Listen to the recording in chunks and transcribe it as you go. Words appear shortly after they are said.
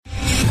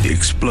the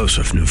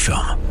explosive new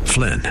film,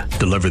 Flynn,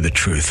 deliver the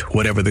truth,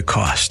 whatever the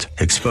cost,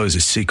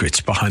 exposes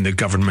secrets behind the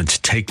government's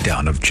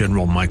takedown of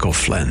General Michael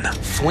Flynn.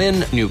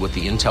 Flynn knew what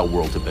the intel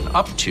world had been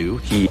up to.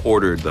 He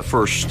ordered the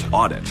first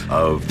audit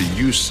of the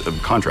use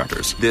of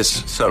contractors.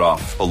 This set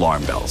off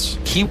alarm bells.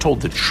 He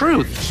told the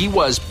truth. He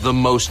was the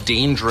most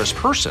dangerous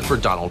person for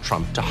Donald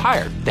Trump to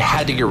hire. They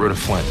had to get rid of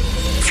Flynn.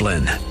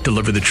 Flynn,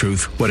 deliver the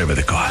truth, whatever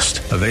the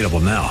cost. Available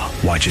now.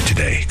 Watch it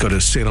today. Go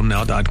to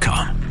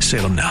salemnow.com.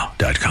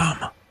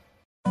 salemnow.com.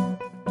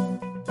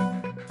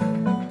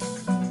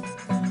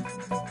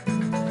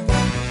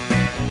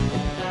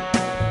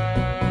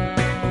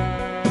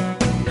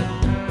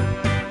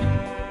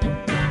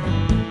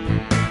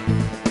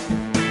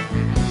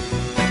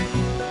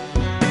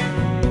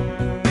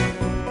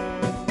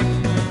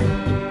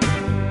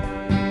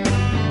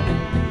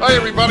 Hi,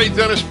 everybody.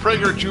 Dennis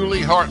Prager,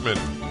 Julie Hartman.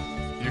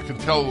 You can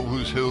tell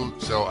who's who,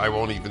 so I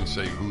won't even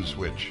say who's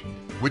which.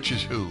 Which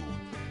is who.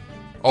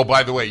 Oh,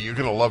 by the way, you're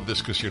going to love this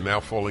because you're now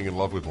falling in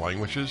love with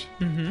languages.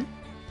 Mm-hmm.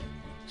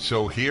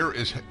 So here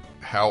is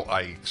how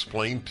I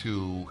explain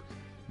to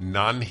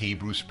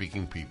non-Hebrew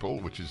speaking people,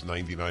 which is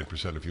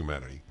 99% of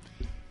humanity,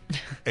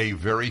 a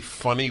very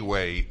funny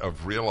way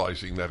of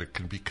realizing that it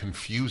can be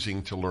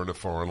confusing to learn a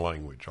foreign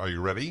language. Are you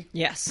ready?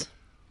 Yes.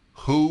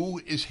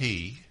 Who is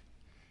he?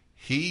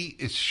 He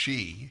is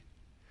she,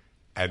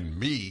 and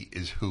me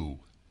is who.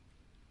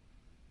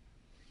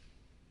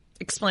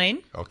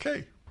 Explain.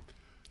 Okay.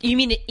 You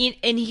mean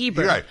in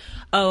Hebrew? Right.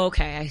 Oh,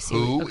 okay. I see.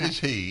 Who okay. is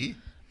he?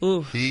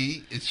 Ooh.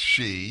 He is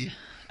she,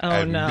 oh,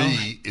 and no.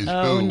 me is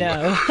oh, who. Oh,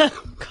 no.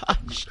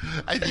 Gosh.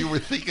 And you were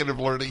thinking of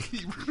learning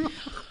Hebrew.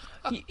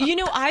 You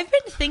know, I've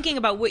been thinking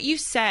about what you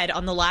said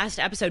on the last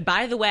episode.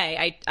 By the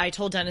way, I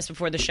told Dennis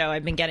before the show,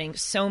 I've been getting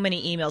so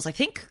many emails. I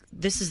think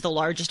this is the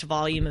largest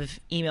volume of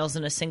emails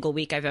in a single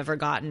week I've ever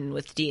gotten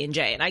with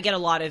D&J. And I get a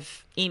lot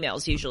of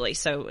emails usually,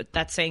 so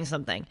that's saying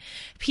something.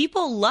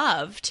 People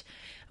loved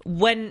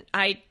when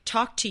I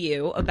talked to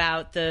you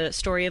about the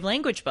Story of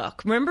Language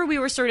book. Remember, we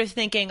were sort of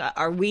thinking,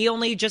 are we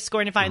only just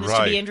going to find this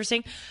to be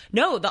interesting?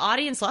 No, the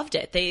audience loved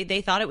it.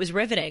 They thought it was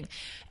riveting.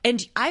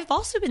 And I've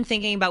also been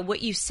thinking about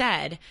what you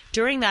said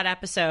during that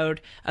episode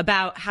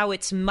about how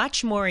it's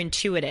much more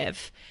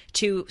intuitive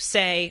to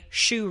say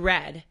shoe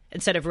red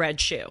instead of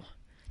red shoe.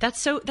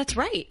 That's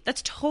right.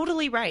 That's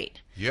totally right.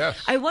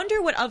 Yes. I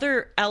wonder what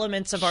other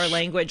elements of our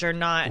language are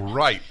not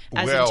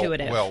as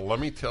intuitive. Well, let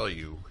me tell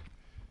you,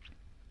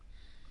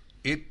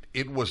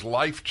 it was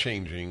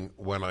life-changing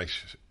when I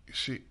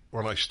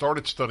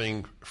started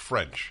studying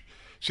French.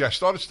 See, I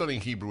started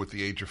studying Hebrew at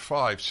the age of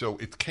 5, so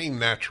it came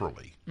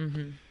naturally.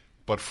 Mm-hmm.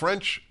 But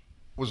French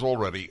was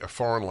already a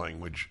foreign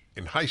language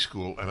in high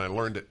school, and I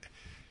learned it.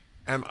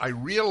 And I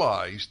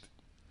realized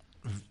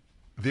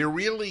there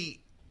really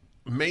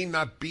may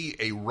not be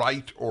a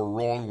right or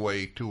wrong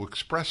way to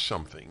express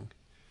something.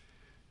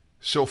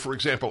 So, for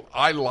example,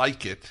 I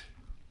like it,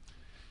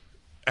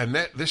 and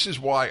this is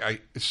why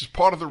this is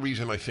part of the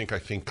reason I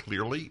think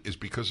clearly is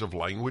because of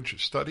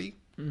language study.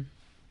 Mm.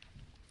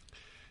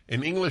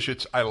 In English,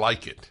 it's I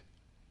like it.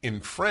 In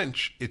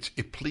French, it's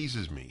it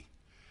pleases me.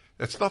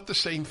 That's not the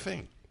same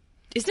thing.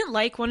 Isn't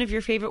like one of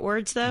your favorite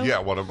words, though? Yeah,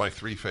 one of my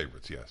 3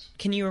 favorites, yes.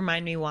 Can you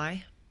remind me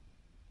why?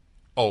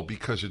 Oh,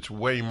 because it's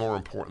way more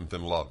important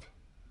than love.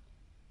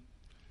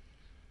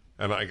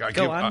 And I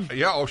Go on.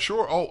 Yeah, oh,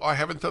 sure. Oh, I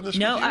haven't done this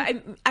with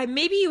you? I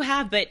maybe you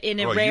have, but in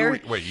a rare...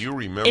 you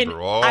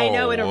remember. I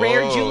know, in a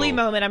rare Julie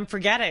moment, I'm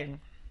forgetting.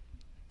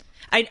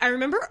 I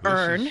remember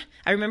earn,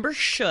 I remember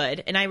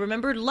should, and I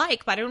remember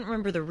like, but I don't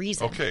remember the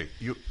reason. Okay,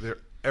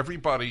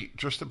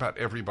 just about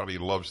everybody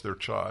loves their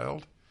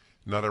child.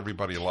 Not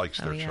everybody likes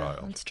their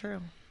child. That's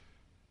true.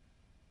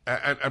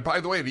 And by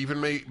the way, it even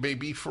may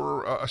be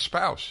for a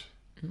spouse.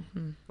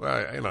 Mm-hmm.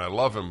 Well, I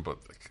love him, but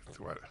I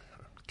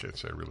can't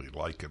say I really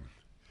like him.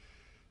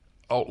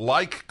 Oh,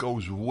 like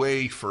goes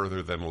way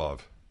further than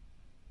love.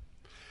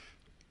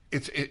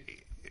 It's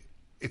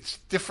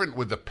different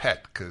with a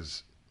pet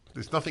because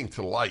there's nothing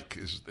to like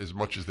as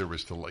much as there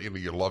is to like.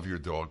 You love your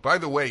dog. By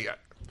the way,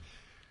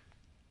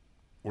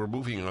 we're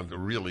moving on to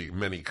really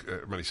many.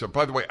 So,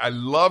 by the way, I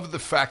love the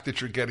fact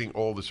that you're getting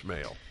all this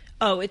mail.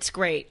 Oh, it's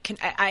great.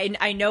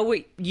 I know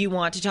what you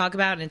want to talk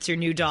about, and it's your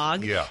new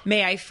dog. Yeah.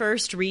 May I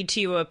first read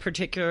to you a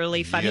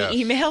particularly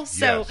funny email?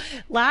 So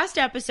last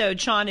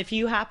episode, Sean, if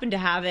you happen to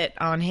have it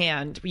on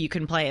hand, you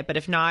can play it. But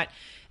if not,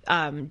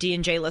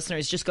 D&J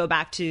listeners, just go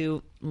back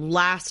to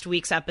last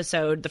week's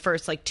episode, the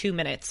first 2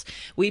 minutes.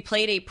 We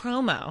played a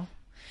promo,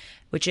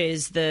 which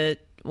is the...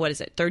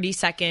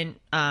 30-second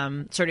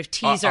sort of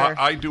teaser.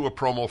 I do a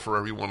promo for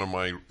every one of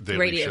my daily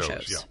radio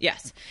shows. Yeah.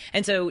 Yes.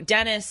 And so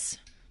Dennis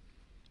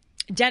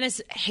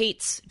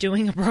hates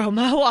doing a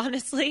promo,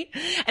 honestly.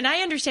 And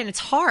I understand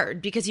it's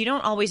hard because you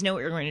don't always know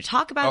what you're going to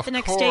talk about the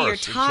next day. You're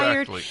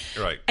tired.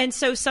 Exactly. Right. And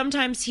so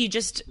sometimes he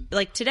just,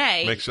 like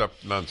today... Makes up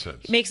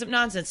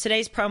nonsense.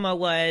 Today's promo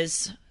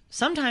was,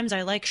 sometimes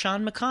I like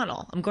Sean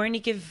McConnell. I'm going to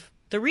give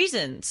the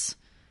reasons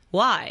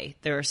why.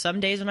 There are some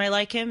days when I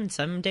like him and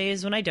some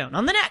days when I don't.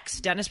 On the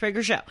next Dennis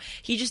Prager show.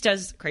 He just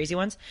does crazy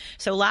ones.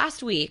 So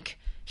last week,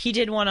 He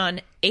did one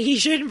on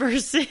Asian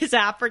versus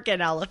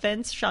African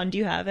elephants. Sean, do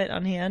you have it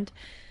on hand?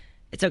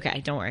 It's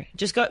okay. Don't worry.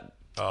 Just go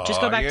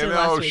back to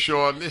last week.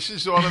 Sean, this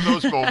is one of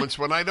those moments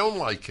when I don't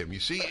like him. You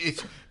see,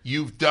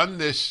 you've done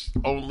this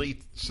only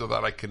so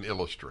that I can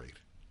illustrate.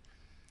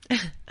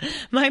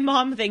 My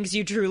mom thinks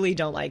you truly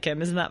don't like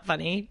him. Isn't that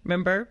funny?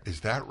 Remember?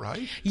 Is that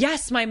right?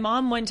 Yes, my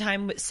mom one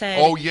time said...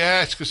 Oh,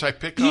 yes, because I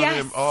pick on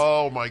him.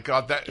 Oh, my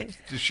God.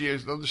 Does she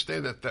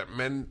understand that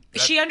men...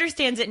 She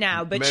understands it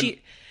now, but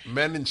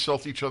men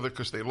insult each other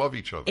because they love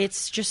each other.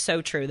 It's just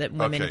so true that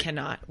women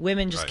cannot.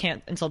 Women just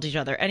can't insult each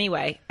other.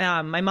 Anyway,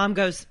 my mom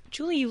goes,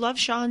 Julie, you love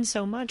Sean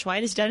so much. Why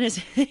does Dennis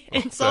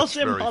insult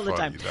him all the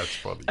time? That's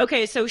funny.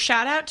 Okay, so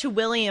shout out to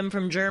William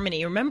from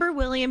Germany. Remember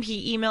William?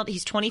 He emailed.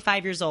 He's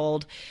 25 years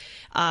old.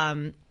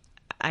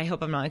 I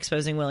hope I'm not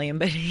exposing William,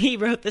 but he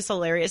wrote this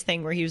hilarious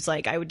thing where he was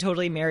like, I would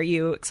totally marry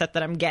you except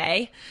that I'm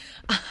gay.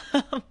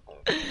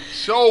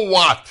 So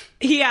what?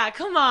 Yeah,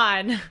 come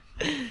on.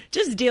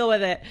 Just deal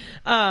with it.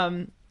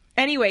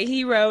 Anyway,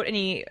 he wrote, and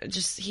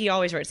he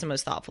always writes the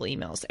most thoughtful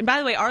emails. And by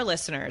the way, our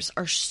listeners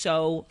are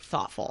so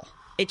thoughtful.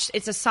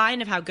 It's a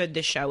sign of how good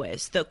this show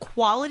is. The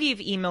quality of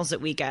emails that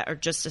we get are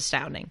just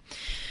astounding.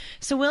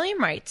 So William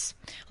writes,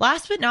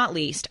 last but not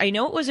least, I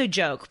know it was a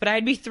joke, but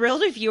I'd be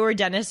thrilled if you or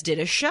Dennis did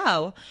a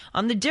show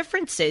on the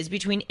differences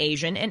between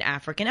Asian and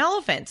African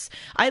elephants.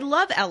 I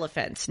love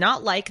elephants,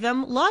 not like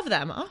them, love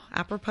them. Oh,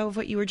 apropos of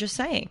what you were just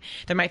saying.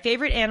 They're my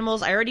favorite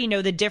animals. I already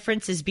know the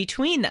differences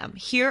between them.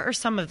 Here are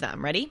some of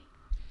them. Ready?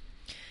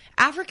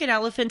 African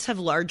elephants have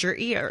larger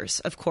ears,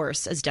 of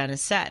course, as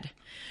Dennis said.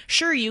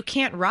 Sure, you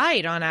can't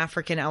ride on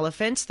African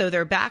elephants, though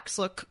their backs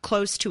look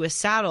close to a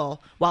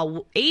saddle,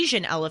 while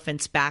Asian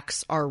elephants'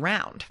 backs are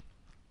round.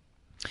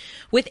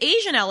 With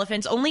Asian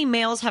elephants, only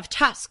males have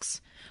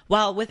tusks,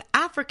 while with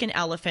African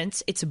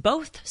elephants, it's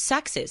both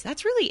sexes.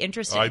 That's really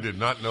interesting. I did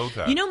not know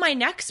that. You know, my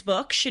next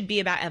book should be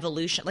about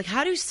evolution. Like,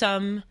 how do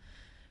some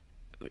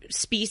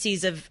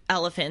species of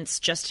elephants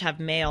just have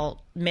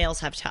males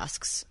have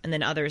tusks, and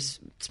then others,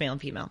 it's male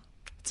and female?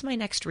 It's my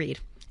next read.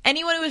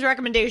 Anyone who has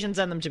recommendations,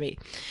 send them to me.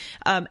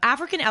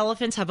 African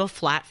elephants have a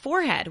flat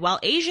forehead, while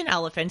Asian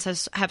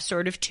elephants have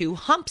sort of two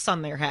humps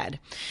on their head.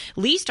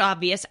 Least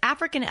obvious,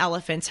 African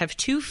elephants have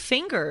 2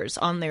 fingers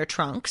on their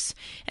trunks,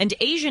 and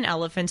Asian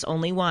elephants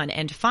only 1.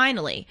 And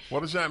finally... What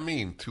does that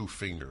mean, 2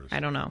 fingers?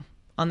 I don't know.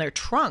 On their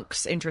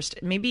trunks.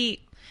 Interesting.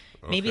 Maybe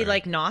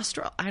like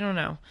nostril. I don't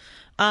know.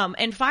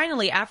 And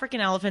finally,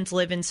 African elephants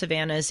live in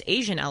savannas.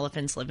 Asian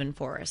elephants live in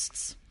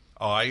forests.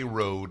 I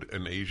rode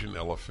an Asian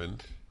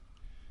elephant...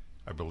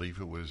 I believe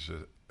it was,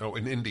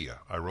 in India.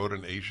 I rode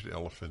an Asian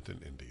elephant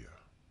in India.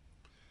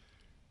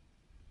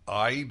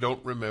 I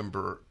don't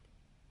remember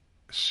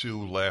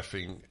Sue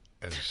laughing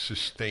as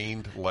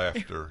sustained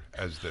laughter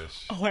as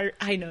this. Oh,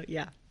 I know,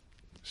 yeah.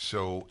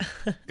 So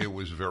it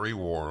was very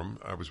warm.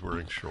 I was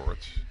wearing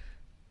shorts.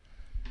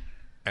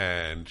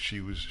 And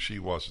she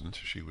wasn't.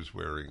 She was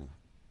wearing,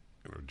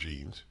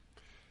 jeans.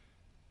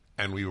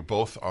 And we were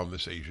both on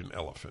this Asian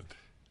elephant.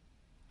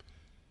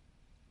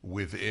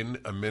 Within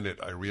a minute,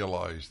 I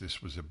realized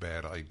this was a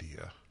bad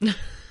idea.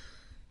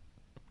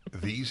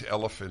 These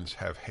elephants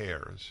have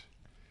hairs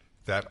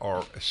that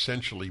are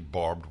essentially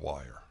barbed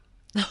wire.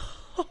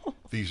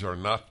 These are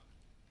not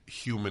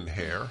human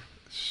hair,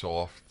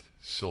 soft,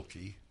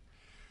 silky.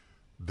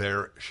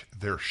 They're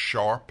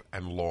sharp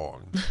and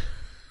long.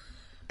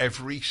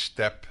 Every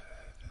step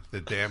the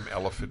damn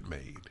elephant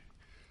made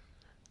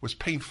was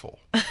painful,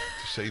 to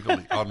say the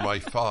least, on my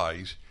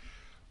thighs.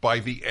 By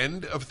the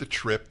end of the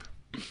trip,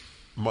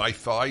 my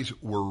thighs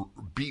were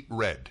beet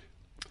red.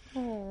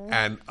 Aww.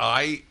 And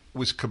I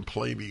was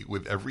complaining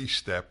with every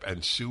step,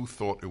 and Sue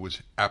thought it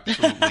was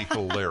absolutely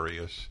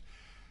hilarious.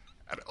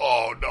 And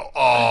oh, no.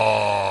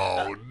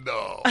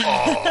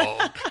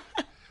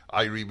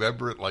 I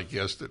remember it like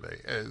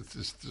yesterday.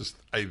 It's just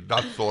I had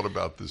not thought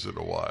about this in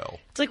a while.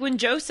 It's like when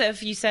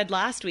Joseph, you said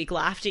last week,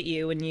 laughed at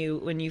you when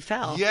you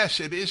fell. Yes,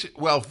 it is.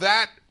 Well,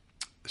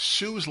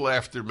 Sue's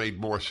laughter made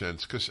more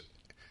sense because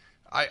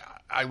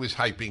I was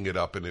hyping it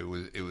up, and it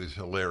was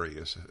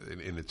hilarious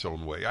in its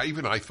own way.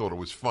 I thought it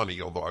was funny,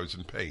 although I was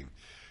in pain.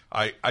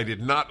 I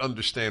did not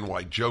understand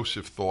why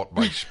Joseph thought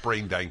my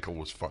sprained ankle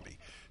was funny.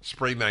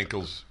 Sprained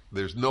ankles,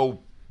 there's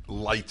no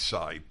light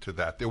side to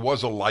that. There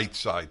was a light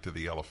side to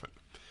the elephant.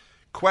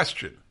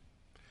 Question.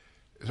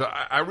 So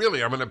I'm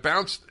going to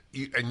bounce,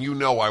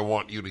 and I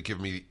want you to give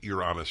me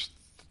your honest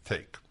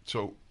take.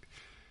 So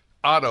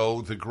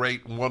Otto, the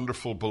great,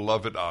 wonderful,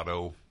 beloved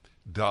Otto,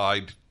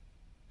 died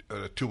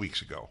 2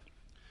 weeks ago.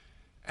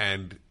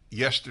 And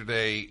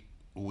yesterday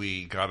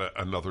we got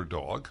another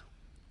dog,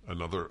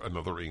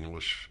 another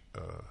English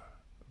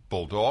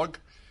bulldog.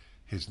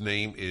 His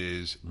name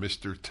is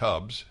Mr.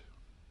 Tubbs,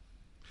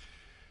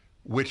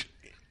 which...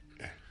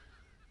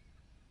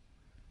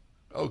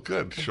 Oh,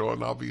 good.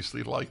 Sean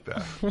obviously liked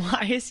that.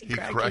 Why is he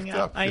cracking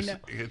up? I know.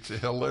 It's a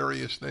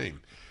hilarious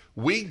name.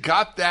 We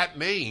got that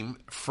name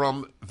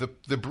from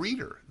the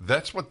breeder.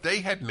 That's what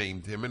they had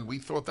named him, and we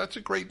thought that's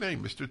a great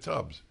name, Mr.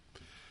 Tubbs.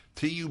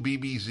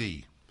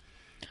 Tubbz.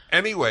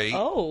 Anyway,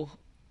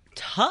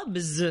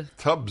 Tubbs.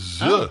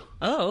 Tubbs. Oh,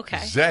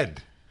 okay.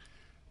 Zed,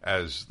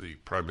 as the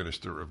Prime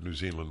Minister of New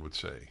Zealand would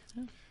say.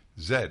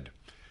 Zed.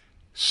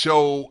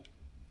 So,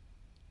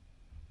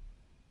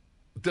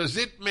 does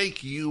it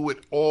make you at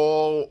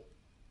all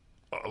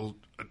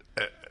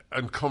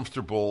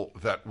uncomfortable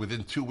that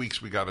within 2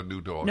 weeks we got a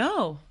new dog?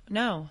 No.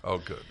 Oh,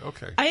 good.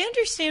 Okay. I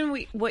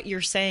understand what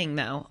you're saying,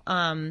 though.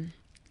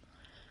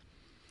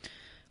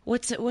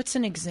 What's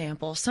an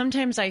example?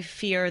 Sometimes I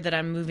fear that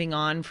I'm moving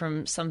on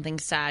from something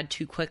sad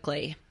too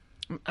quickly.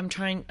 I'm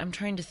trying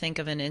to think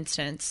of an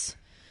instance.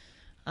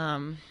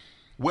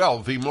 Well,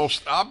 the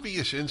most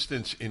obvious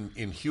instance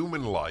in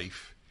human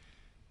life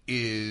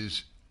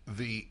is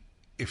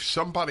if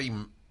somebody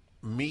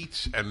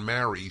meets and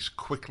marries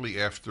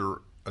quickly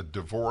after a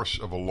divorce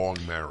of a long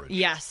marriage.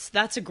 Yes,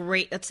 that's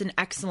an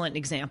excellent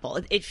example.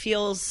 It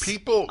feels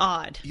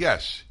odd.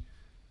 Yes.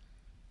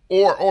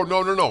 Or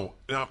no.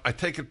 I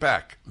take it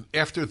back.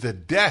 After the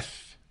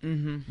death.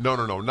 Mm-hmm.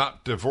 No,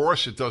 not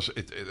divorce.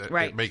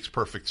 It makes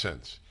perfect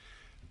sense.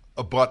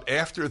 But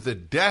after the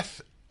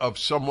death of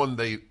someone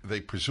they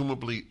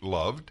presumably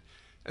loved,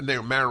 and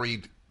they're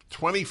married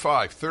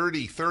 25,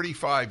 30,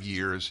 35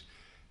 years,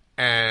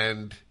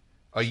 and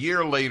a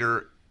year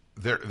later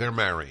they're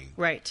marrying.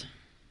 Right.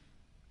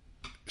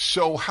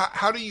 So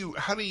how do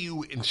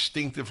you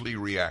instinctively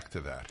react to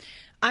that?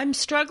 I'm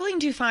struggling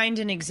to find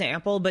an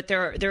example, but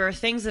there are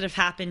things that have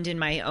happened in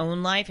my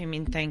own life. I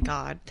mean, thank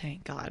God,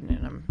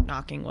 and I'm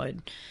knocking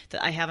wood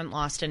that I haven't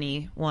lost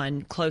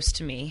anyone close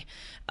to me.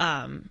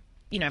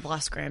 I've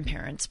lost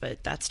grandparents,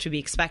 but that's to be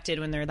expected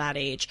when they're that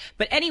age.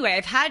 But anyway,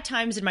 I've had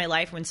times in my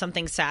life when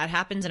something sad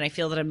happens and I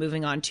feel that I'm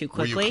moving on too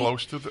quickly. Were you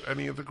close to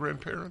any of the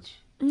grandparents?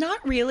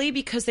 Not really,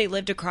 because they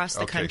lived across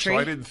the country. So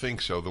I didn't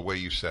think so, the way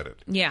you said it.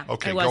 Yeah,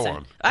 okay, I wasn't. Go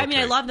on. I mean,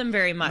 I love them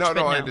very much. No,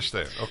 no, I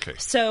understand. Okay.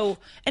 So,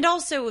 and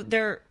also,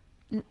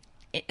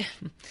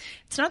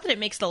 it's not that it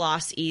makes the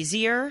loss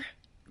easier,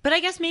 but I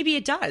guess maybe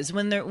it does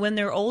when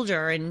they're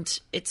older, and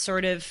it's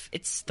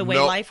the way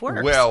life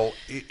works. Well,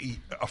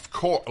 of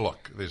course,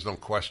 look, there's no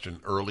question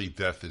early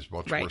death is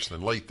much worse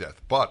than late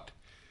death, but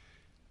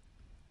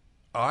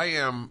I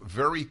am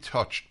very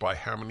touched by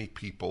how many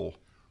people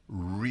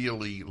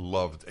really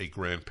loved a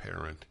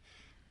grandparent,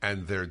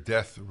 and their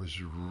death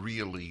was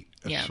really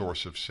a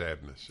source of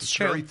sadness. It's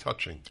very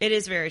touching. It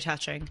is very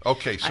touching.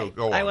 Okay, so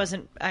go on. I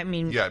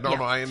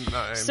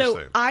understand.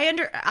 So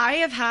I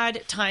have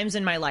had times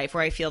in my life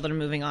where I feel that I'm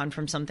moving on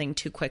from something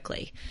too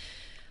quickly.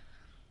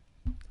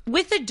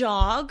 With a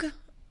dog,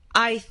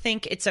 I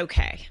think it's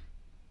okay.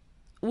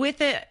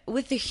 If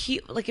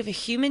a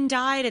human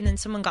died and then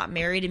someone got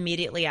married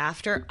immediately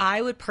after,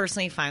 I would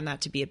personally find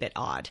that to be a bit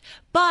odd.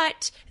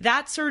 But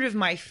that's sort of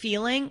my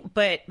feeling.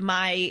 But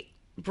my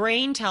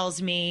brain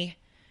tells me,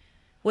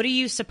 what are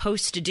you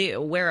supposed to do?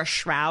 Wear a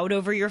shroud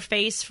over your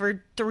face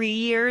for 3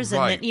 years?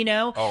 Right. And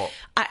then,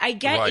 I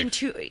get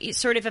into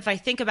sort of, if I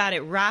think about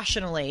it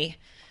rationally,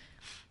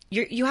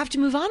 you have to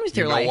move on with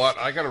your life. You know what?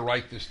 I got to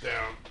write this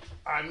down.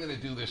 I'm going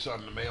to do this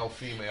on the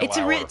male-female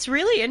hour. It's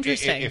really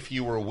interesting. If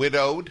you were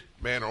widowed,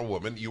 man or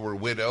woman, you were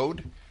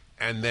widowed,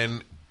 and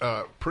then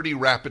pretty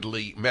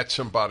rapidly met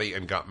somebody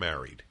and got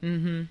married.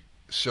 Mm-hmm.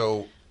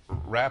 So,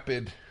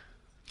 rapid.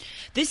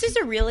 This is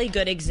a really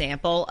good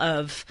example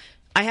of,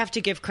 I have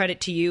to give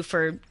credit to you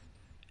for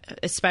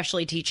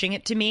especially teaching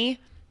it to me.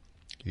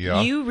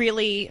 Yeah.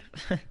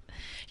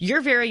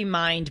 You're very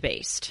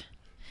mind-based.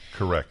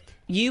 Correct.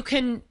 You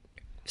can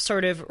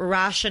sort of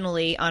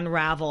rationally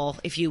unravel,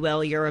 if you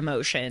will, your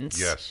emotions.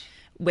 Yes.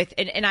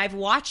 And I've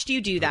watched you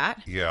do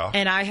that. Yeah.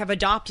 And I have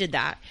adopted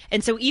that.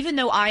 And so even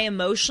though I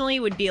emotionally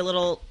would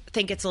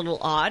think it's a little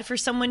odd for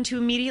someone to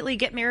immediately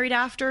get married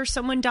after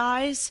someone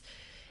dies,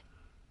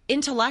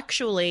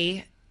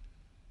 intellectually,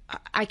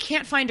 I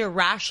can't find a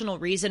rational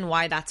reason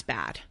why that's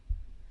bad.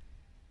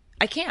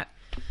 I can't.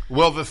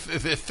 Well, the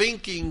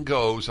thinking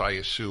goes, I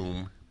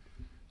assume,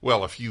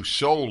 well, if you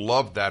so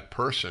loved that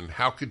person,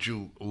 how could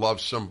you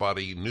love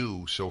somebody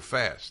new so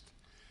fast?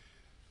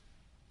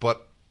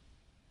 But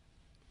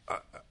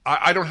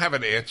I don't have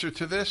an answer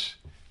to this.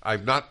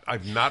 I've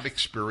not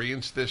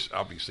experienced this.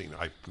 Obviously,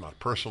 not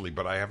personally,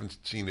 but I haven't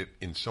seen it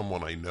in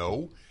someone I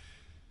know.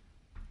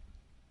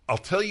 I'll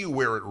tell you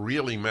where it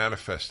really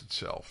manifests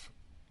itself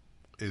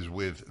is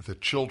with the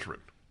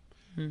children.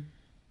 Hmm.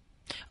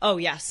 Oh,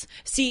 yes.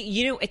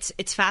 See,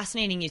 it's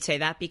fascinating you'd say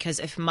that, because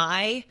if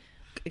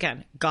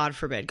again, God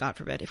forbid,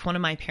 if one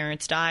of my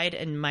parents died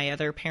and my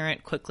other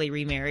parent quickly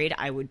remarried,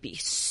 I would be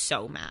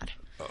so mad.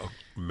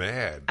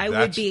 Mad? I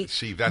would be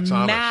that's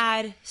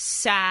mad, honest.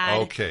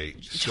 sad, okay,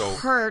 so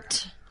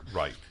hurt.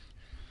 Right.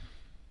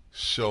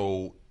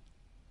 So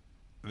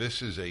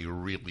this is a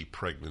really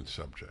pregnant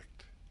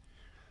subject.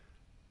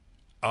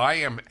 I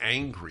am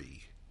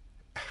angry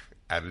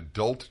at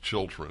adult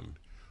children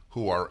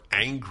who are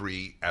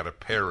angry at a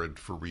parent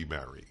for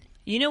remarrying.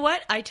 You know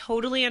what? I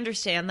totally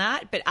understand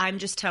that, but I'm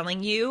just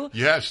telling you.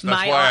 Yes,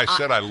 that's why I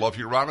said I love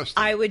your honesty.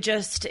 I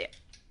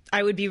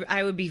would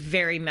be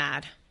very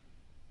mad.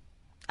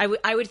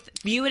 I would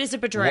view it as a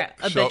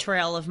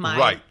betrayal of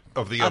my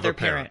of the other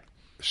parent.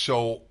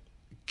 So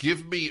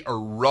Give me a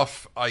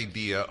rough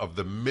idea of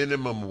the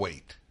minimum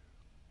weight.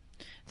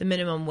 The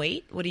minimum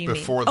weight? What do you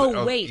Before mean?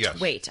 the- Wait. yes.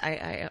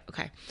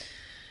 Okay.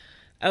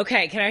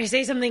 Okay, can I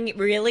say something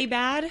really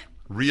bad?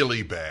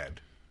 Really bad.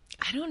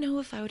 I don't know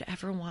if I would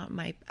ever want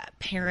my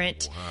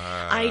parent.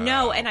 Wow. I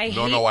know, and I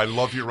hate... No, I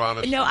love your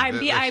honesty. No, I'm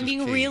This being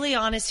is key. really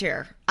honest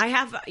here.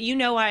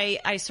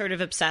 I sort of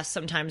obsess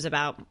sometimes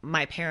about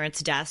my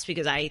parents' deaths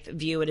because I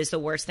view it as the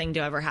worst thing to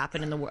ever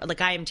happen in the world.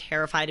 Like, I am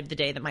terrified of the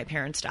day that my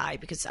parents die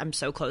because I'm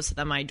so close to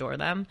them. I adore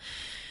them.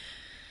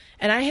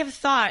 And I have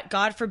thought,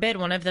 God forbid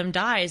one of them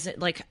dies.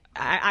 Like,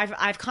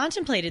 I've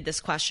contemplated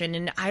this question,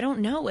 and I don't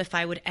know if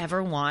I would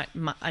ever want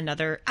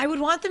another. I would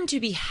want them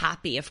to be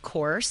happy, of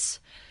course,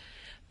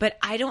 but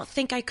I don't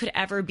think I could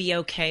ever be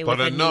okay with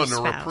a nun new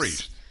or a spouse.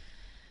 priest.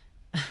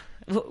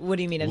 What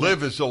do you mean?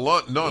 Live as a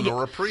nun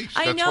or a priest.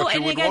 I That's know, what you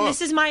and would again, want.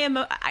 this is my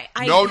No.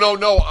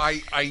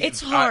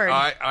 It's hard.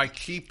 I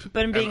keep.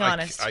 But I'm being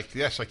honest.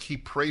 Yes, I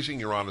keep praising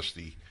your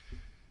honesty.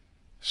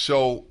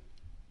 So.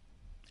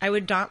 I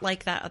would not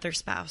like that other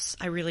spouse.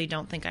 I really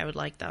don't think I would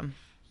like them.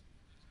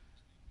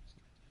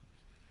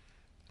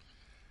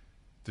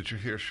 Did you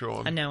hear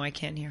Sean? No, I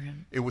can't hear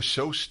him. It was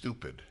so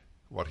stupid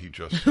what he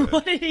just said.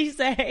 What did he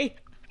say?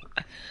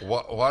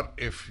 What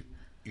if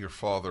your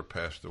father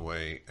passed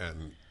away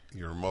and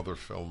your mother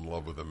fell in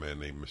love with a man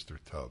named Mr.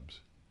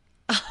 Tubbs?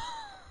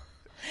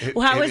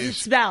 Well, how is it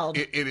spelled?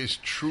 It is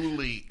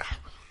truly...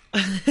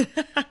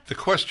 The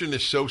question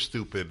is so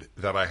stupid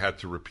that I had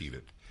to repeat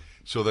it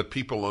so that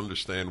people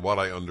understand what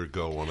I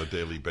undergo on a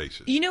daily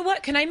basis. You know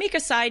what? Can I make a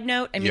side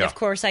note? I mean, Yeah. Of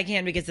course I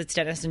can because it's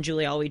Dennis and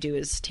Julie. All we do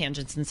is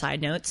tangents and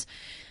side notes.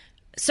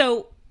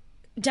 So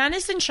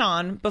Dennis and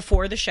Sean,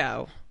 before the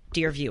show,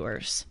 dear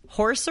viewers,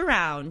 horse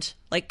around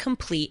like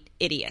complete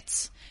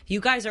idiots. You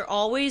guys are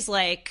always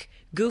like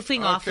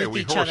goofing off with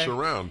each other. Okay, we horse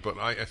around, but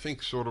I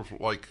think sort of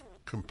like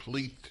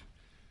complete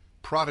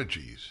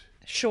prodigies.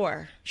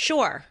 Sure.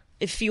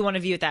 If you want to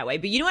view it that way.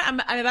 But you know what?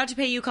 I'm about to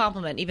pay you a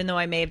compliment, even though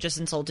I may have just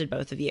insulted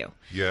both of you.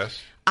 Yes.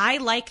 I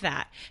like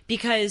that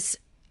because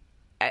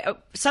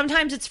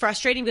sometimes it's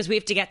frustrating because we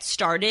have to get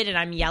started and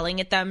I'm yelling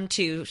at them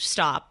to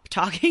stop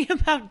talking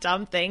about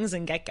dumb things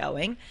and get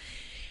going.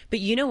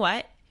 But you know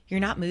what? You're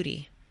not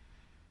moody.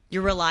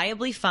 You're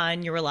reliably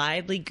fun. You're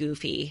reliably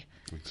goofy.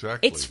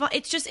 Exactly. It's fun.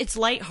 It's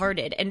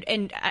lighthearted.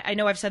 And I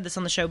know I've said this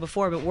on the show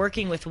before, but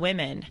working with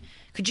women,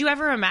 could you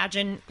ever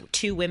imagine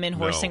two women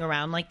horsing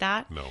around like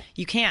that? No.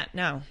 You can't.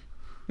 No.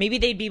 Maybe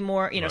they'd be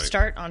more, Right.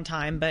 start on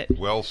time, but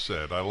Well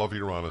said. I love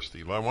your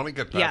honesty. I want to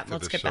get back to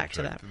let's this get back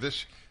to subject. that.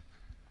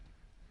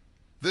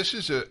 This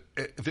is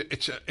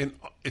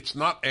it's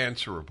not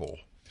answerable.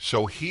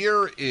 So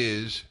here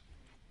is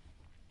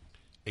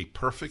a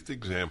perfect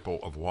example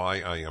of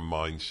why I am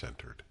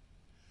mind-centered.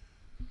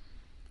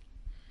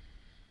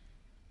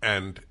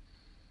 And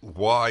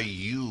why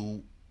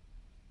you,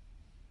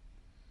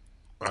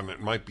 and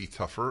it might be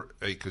tougher,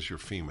 because you're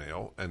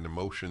female, and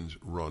emotions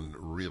run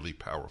really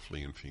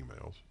powerfully in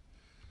females,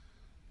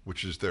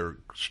 which is their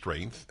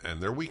strength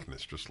and their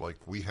weakness, just like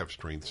we have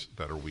strengths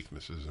that are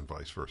weaknesses and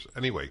vice versa.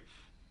 Anyway,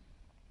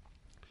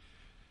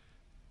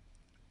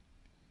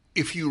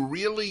 if you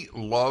really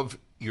love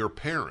your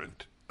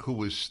parent, who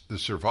was the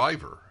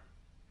survivor,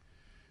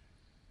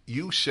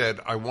 you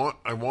said, I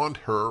want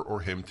her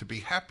or him to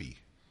be happy.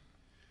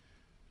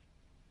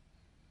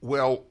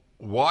 Well,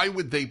 why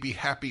would they be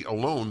happy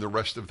alone the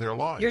rest of their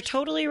lives? You're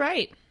totally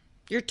right.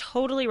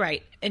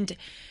 And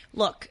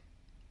look,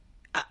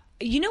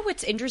 you know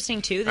what's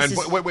interesting too?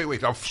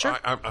 Wait. Sure.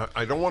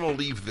 I don't want to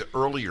leave the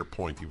earlier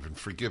point even.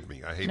 Forgive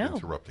me. I hate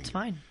interrupting it's you.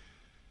 fine.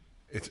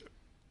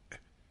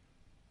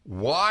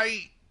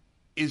 Why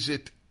is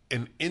it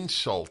an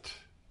insult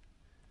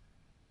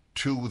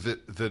to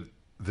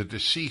the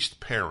deceased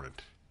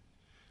parent?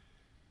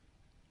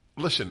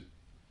 Listen,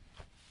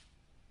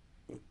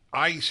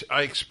 I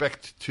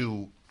expect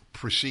to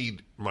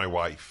precede my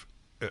wife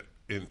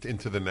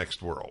into the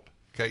next world,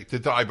 okay? To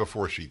die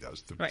before she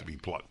does, to be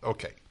blunt.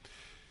 Okay.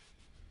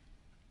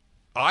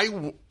 I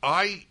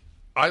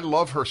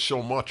love her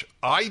so much.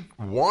 I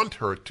want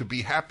her to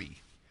be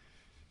happy.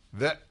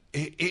 That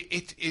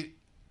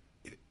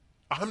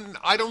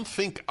I don't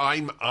think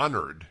I'm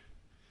honored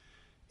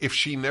if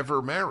she never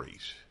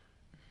marries.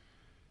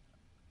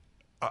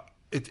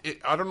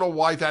 I don't know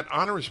why that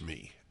honors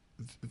me.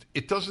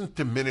 It doesn't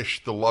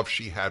diminish the love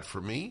she had for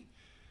me,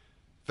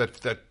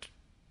 that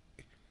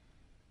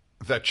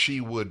she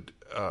would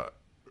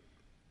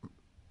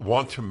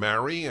want to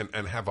marry and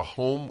have a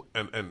home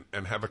and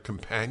have a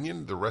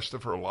companion the rest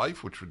of her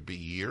life, which would be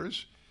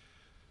years,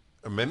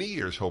 many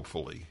years,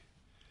 hopefully.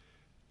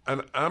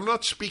 And I'm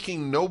not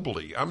speaking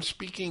nobly. I'm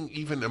speaking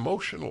even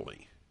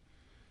emotionally.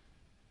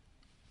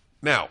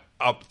 Now,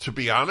 to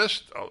be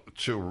honest,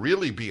 to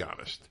really be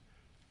honest,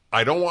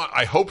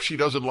 I hope she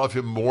doesn't love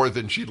him more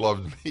than she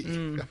loved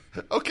me.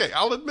 Okay,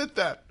 I'll admit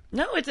that.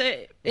 No, it's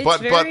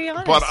very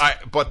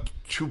honest. But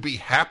to be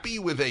happy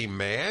with a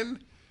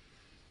man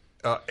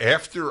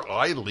after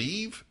I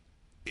leave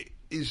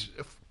is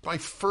my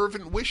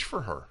fervent wish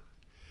for her.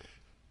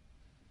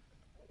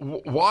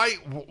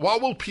 why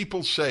will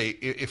people say,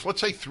 if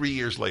let's say 3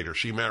 years later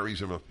she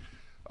marries him,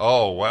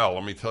 oh, well,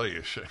 let me tell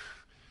you,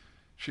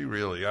 she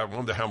really, I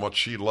wonder how much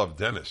she loved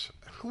Dennis.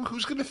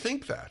 Who's going to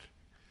think that?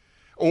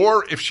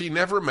 Or if she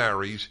never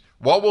marries,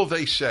 what will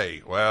they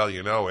say? Well,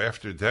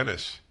 after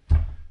Dennis,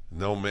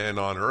 no man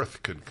on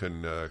earth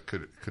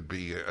could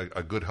be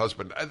a good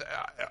husband.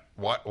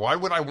 Why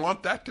would I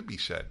want that to be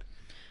said?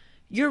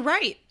 You're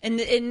right. And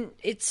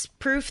it's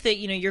proof that,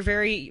 you're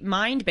very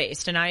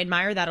mind-based, and I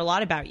admire that a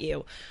lot about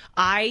you.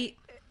 I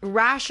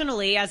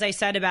rationally, as I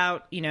said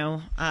about,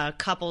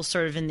 couples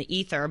sort of in the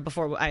ether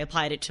before I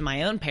applied it to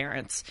my own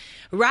parents,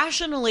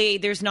 rationally,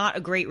 there's not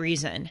a great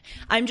reason.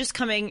 I'm just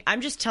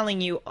telling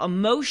you,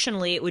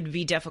 emotionally, it would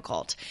be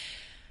difficult.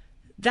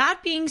 That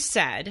being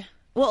said,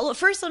 well,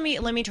 first let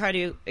me try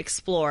to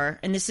explore,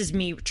 and this is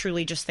me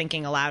truly just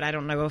thinking aloud. I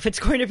don't know if it's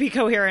going to be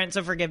coherent,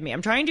 so forgive me.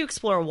 I'm trying to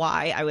explore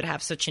why I would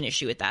have such an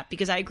issue with that,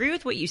 because I agree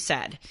with what you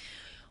said.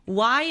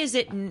 Why is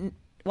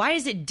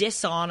it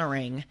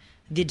dishonoring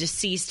the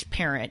deceased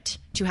parent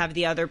to have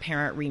the other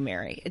parent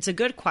remarry? It's a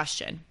good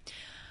question.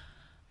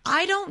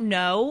 I don't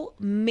know.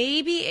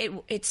 Maybe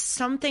it's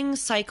something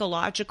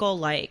psychological,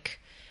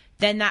 like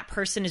then that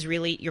person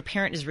your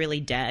parent is really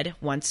dead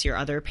once your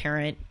other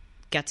parent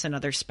gets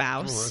another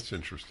spouse. Oh, that's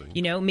interesting.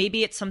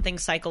 Maybe it's something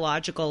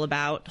psychological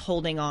about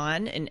holding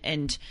on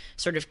and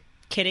sort of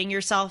kidding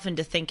yourself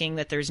into thinking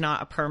that there's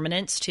not a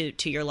permanence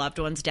to your loved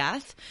one's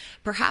death.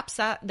 Perhaps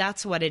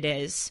that's what it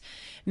is.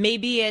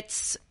 Maybe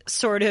it's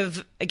sort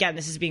of, again,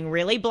 this is being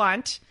really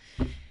blunt,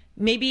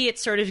 maybe it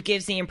sort of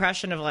gives the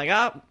impression of like,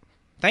 oh,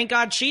 thank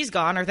God she's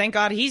gone, or thank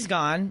God he's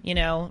gone.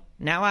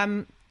 Now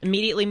I'm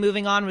immediately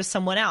moving on with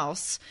someone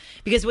else,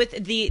 because with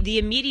the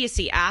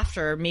immediacy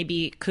after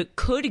maybe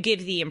could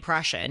give the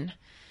impression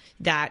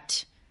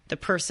that the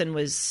person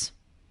was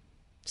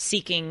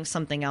seeking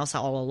something else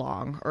all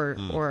along,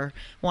 or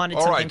wanted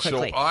all something right,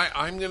 quickly. So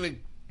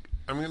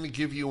I'm gonna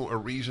give you a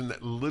reason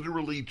that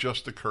literally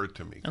just occurred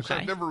to me, because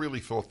Okay. I've never really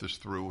thought this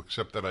through,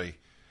 except that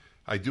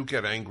I do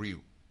get angry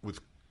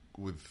with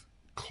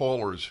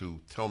callers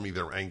who tell me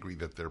they're angry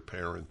that their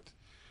parent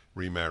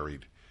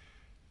remarried.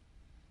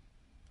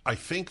 I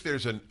think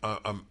there's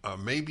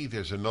maybe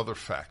there's another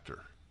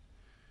factor.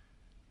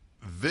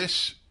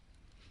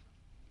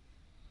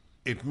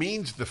 It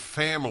means the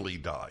family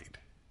died.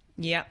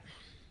 Yep.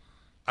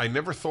 I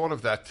never thought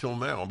of that till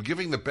now. I'm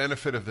giving the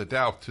benefit of the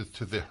doubt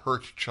to the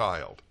hurt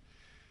child.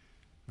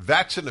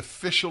 That's an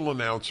official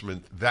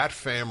announcement. That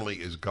family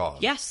is gone.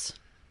 Yes.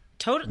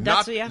 Totally.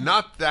 Not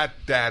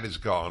that dad is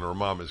gone or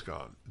mom is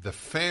gone. The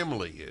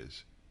family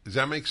is. Does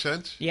that make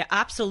sense? Yeah,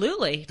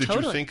 absolutely. Did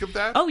totally. you think of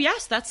that? Oh,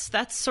 yes.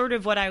 That's sort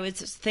of what I was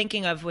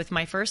thinking of with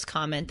my first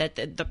comment, that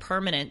the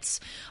permanence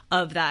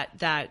of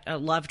that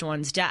loved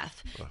one's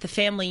death. The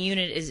family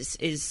unit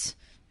is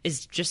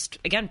just,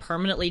 again,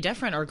 permanently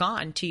different or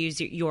gone, to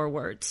use your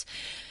words.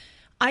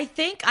 I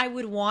think I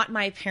would want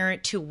my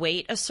parent to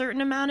wait a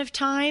certain amount of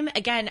time.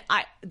 Again,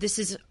 this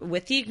is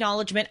with the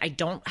acknowledgement I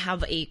don't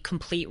have a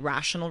complete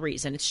rational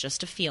reason. It's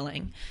just a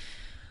feeling.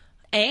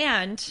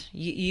 And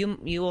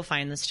you will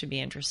find this to be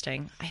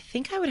interesting. I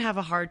think I would have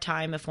a hard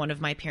time if one of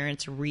my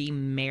parents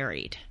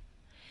remarried.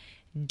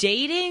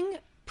 Dating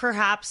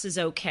perhaps is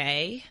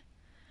okay.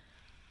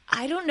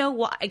 I don't know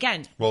why.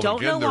 Again,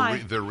 don't know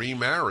why. The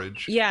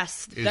remarriage.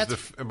 Yes,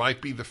 it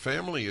might be the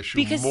family issue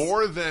because,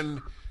 more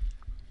than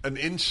an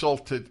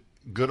insulted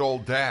good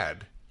old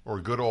dad or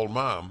good old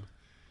mom.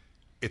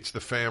 It's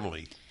the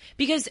family.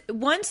 Because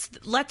once the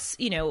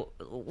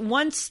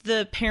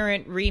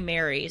parent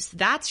remarries,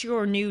 that's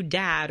your new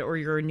dad or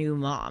your new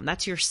mom.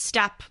 That's your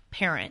step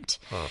parent.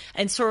 Huh.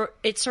 And so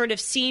it sort of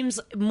seems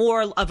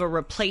more of a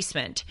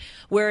replacement.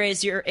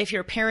 Whereas if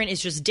your parent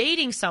is just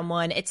dating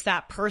someone, it's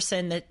that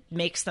person that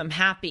makes them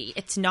happy.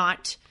 It's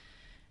not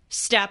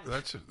step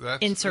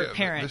insert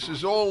parent. This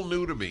is all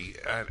new to me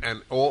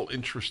and all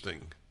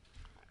interesting.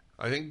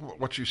 I think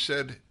what you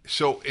said,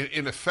 so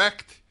in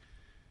effect,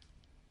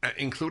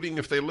 including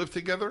if they live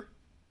together?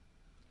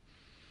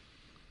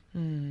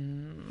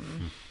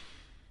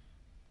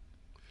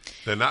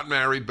 They're not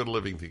married but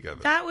living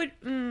together. That would...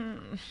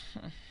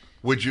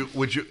 Would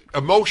you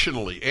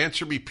emotionally,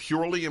 answer me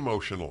purely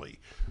emotionally.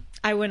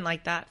 I wouldn't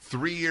like that.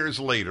 3 years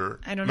later...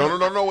 I don't know.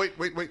 No, wait.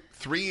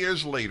 3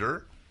 years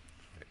later,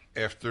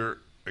 after,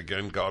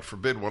 again, God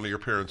forbid, one of your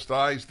parents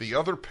dies, the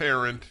other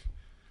parent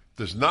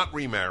does not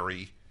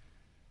remarry,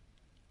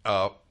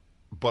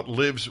 but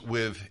lives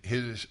with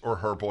his or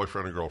her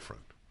boyfriend or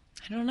girlfriend.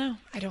 I don't know.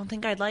 I don't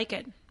think I'd like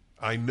it.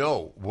 I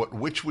know.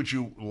 Which would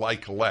you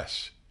like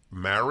less,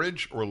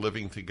 marriage or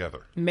living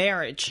together?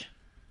 Marriage.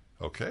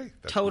 Okay.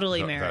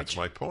 Totally marriage. That's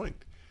my point.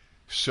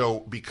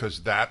 So,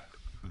 because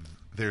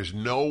there's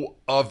no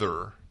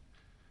other,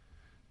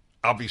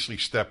 obviously,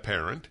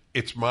 step-parent.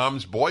 It's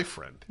mom's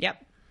boyfriend.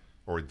 Yep.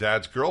 Or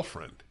dad's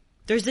girlfriend.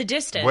 There's a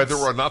distance. Whether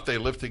or not they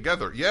live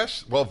together.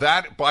 Yes. Well,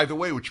 that, by the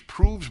way, which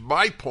proves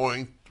my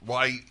point,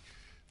 why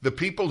the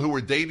people who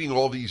were dating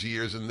all these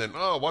years and then,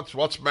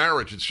 what's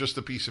marriage? It's just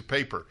a piece of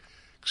paper.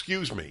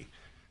 Excuse me.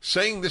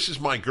 Saying this is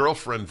my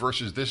girlfriend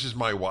versus this is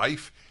my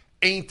wife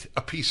ain't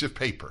a piece of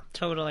paper.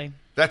 Totally.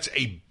 That's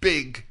a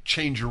big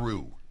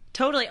changeroo.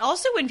 Totally.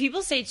 Also, when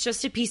people say it's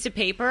just a piece of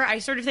paper, I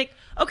sort of think,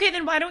 okay,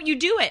 then why don't you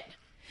do it?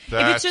 If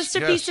it's just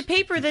a piece of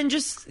paper, then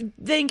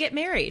get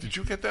married. Did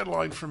you get that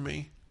line from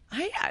me?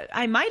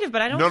 I might have,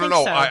 but I don't think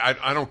so. so.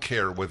 I don't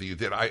care whether you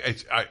did. I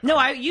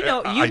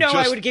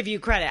would give you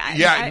credit.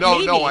 I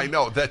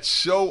know. That's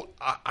so.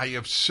 I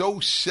have so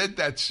said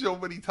that so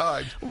many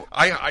times.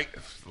 I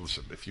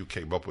listen. If you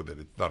came up with it,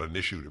 it's not an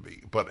issue to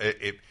me. But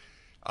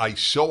I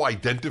so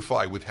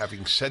identify with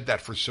having said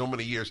that for so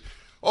many years.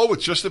 Oh,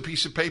 it's just a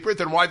piece of paper?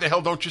 Then why the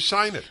hell don't you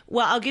sign it?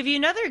 Well, I'll give you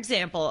another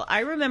example. I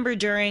remember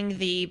during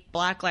the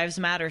Black Lives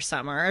Matter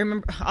summer, I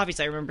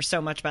remember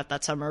so much about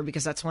that summer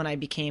because that's when I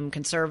became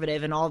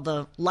conservative and all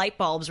the light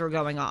bulbs were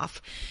going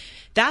off.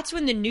 That's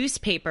when the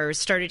newspapers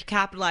started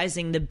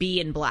capitalizing the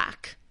B in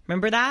black.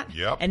 Remember that?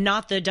 Yep. And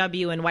not the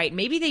W in white.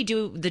 Maybe they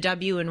do the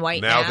W in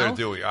white now. Now they're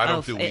doing. I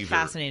don't do either.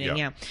 Fascinating,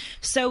 yeah.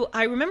 So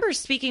I remember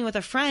speaking with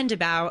a friend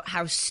about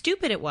how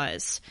stupid it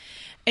was.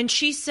 And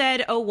she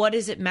said, oh, what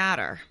does it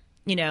matter?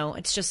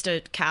 It's just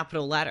a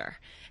capital letter.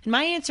 And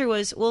my answer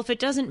was, well, if it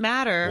doesn't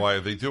matter... Why are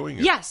they doing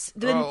it? Yes.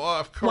 Then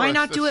of course. Why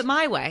not do it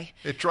my way?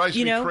 It drives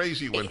me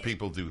crazy when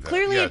people do that.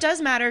 Clearly it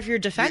does matter if you're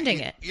defending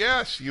it.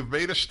 Yes, you've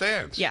made a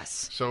stance.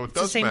 Yes. So it does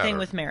matter. It's the same thing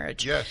with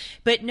marriage. Yes.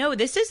 But no,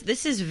 this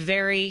is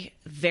very,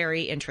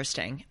 very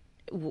interesting.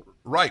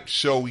 Right.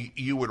 So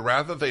you would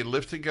rather they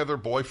live together,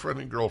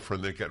 boyfriend and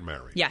girlfriend, than get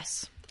married?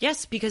 Yes.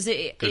 Yes, because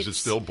it's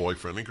still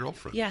boyfriend and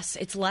girlfriend. Yes,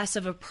 it's less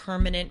of a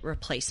permanent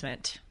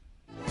replacement.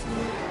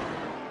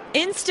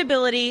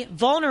 Instability,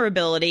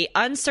 vulnerability,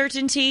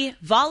 uncertainty,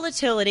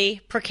 volatility,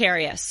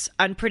 precarious,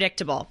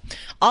 unpredictable.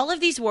 All of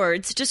these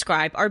words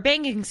describe our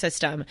banking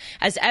system,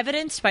 as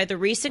evidenced by the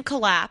recent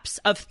collapse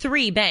of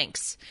 3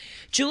 banks.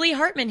 Julie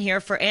Hartman here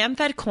for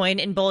AmFed Coin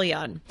and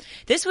Bullion.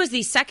 This was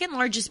the second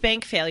largest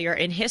bank failure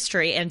in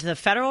history, and the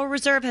Federal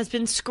Reserve has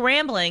been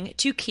scrambling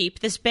to keep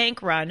this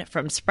bank run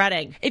from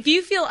spreading. If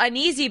you feel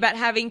uneasy about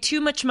having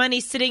too much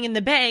money sitting in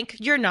the bank,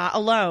 you're not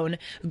alone.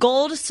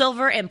 Gold,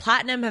 silver, and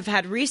platinum have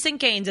had recent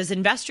gains as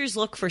investors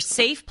look for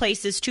safe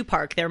places to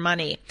park their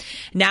money.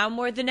 Now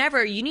more than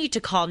ever, you need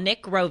to call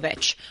Nick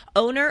Rovich,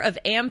 owner of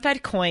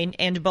AmFed Coin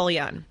and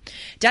Bullion.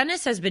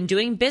 Dennis has been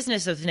doing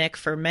business with Nick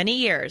for many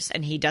years,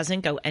 and he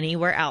doesn't go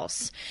anywhere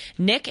else.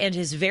 Nick and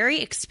his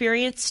very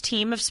experienced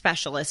team of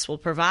specialists will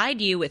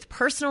provide you with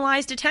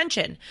personalized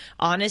attention,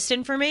 honest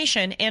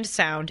information, and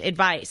sound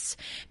advice.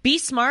 Be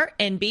smart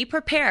and be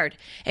prepared.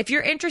 If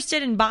you're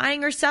interested in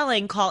buying or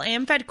selling, call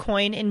AmFed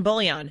Coin and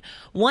Bullion,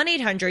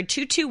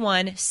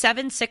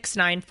 1-800-221-7694,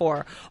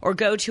 or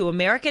go to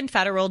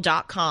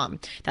AmericanFederal.com.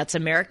 That's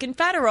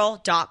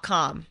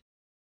AmericanFederal.com.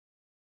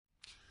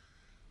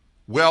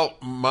 Well,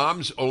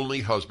 mom's only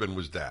husband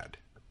was dad.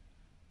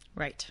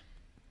 Right.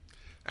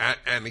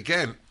 And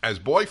again, as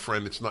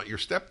boyfriend, it's not your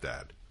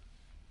stepdad.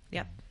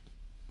 Yep.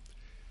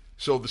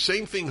 So the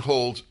same thing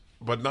holds,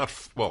 but not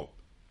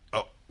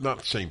the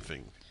same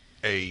thing.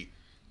 A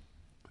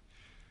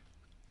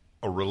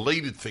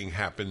related thing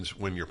happens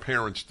when your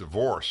parents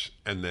divorce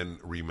and then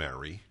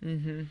remarry.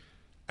 Mm-hmm.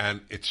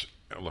 And it's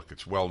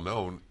well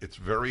known, it's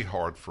very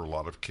hard for a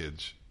lot of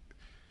kids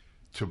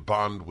to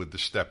bond with the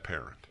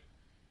step-parent.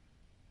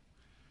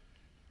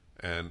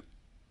 And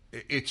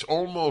it's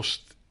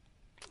almost...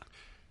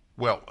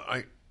 Well,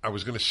 I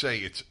was going to say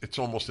it's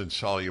almost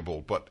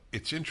insoluble, but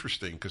it's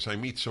interesting because I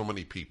meet so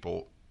many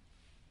people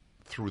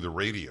through the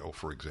radio,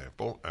 for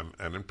example,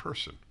 and in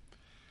person.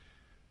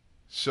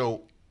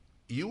 So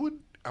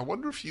I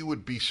wonder if you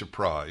would be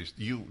surprised,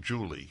 you,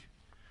 Julie,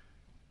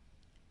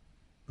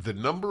 the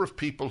number of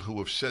people who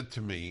have said to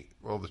me,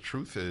 well, the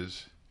truth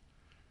is,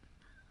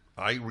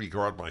 I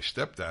regard my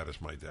stepdad as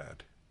my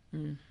dad.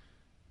 Mm.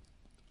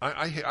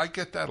 I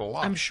get that a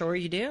lot. I'm sure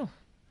you do.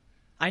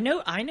 I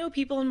know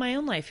people in my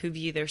own life who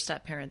view their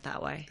step-parent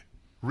that way.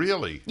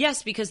 Really?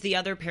 Yes, because the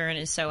other parent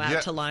is so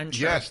out to lunch.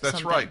 Yes, that's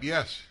something. right.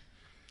 Yes.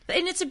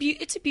 And it's a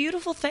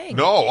beautiful thing.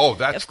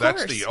 That's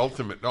the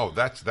ultimate. No,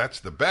 that's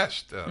the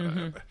best.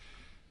 Mm-hmm.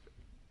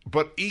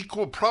 But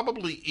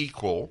probably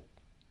equal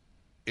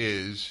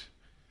is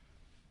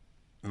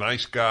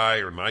nice guy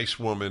or nice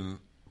woman,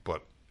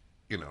 but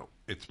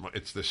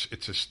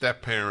it's a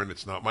step parent.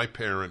 It's not my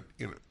parent.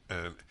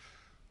 And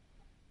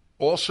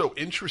also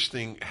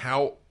interesting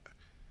how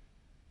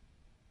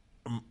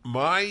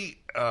my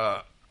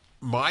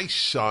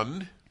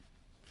son.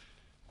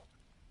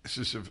 This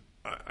is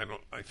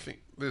I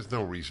think there's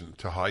no reason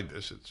to hide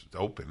this. It's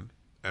open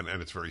and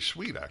it's very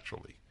sweet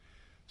actually.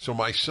 So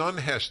my son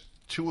has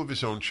 2 of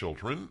his own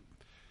children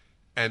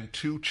and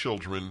 2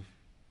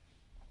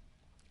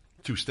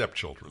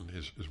 stepchildren.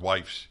 His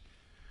wife's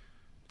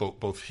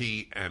both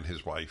he and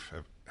his wife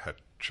have had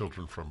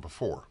children from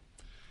before.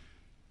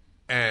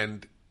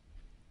 And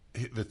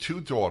the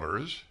 2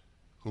 daughters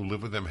who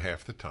live with them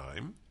half the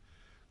time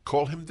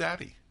call him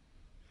daddy.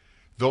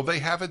 Though they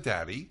have a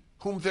daddy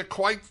whom they're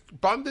quite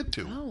bonded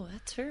to. Oh,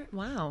 that's very,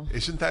 wow.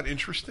 Isn't that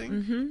interesting?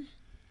 Mm-hmm.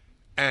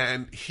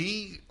 And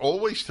he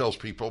always tells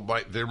people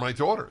they're my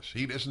daughters.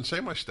 He doesn't say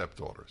my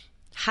stepdaughters.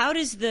 How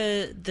does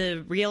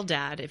the real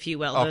dad, if you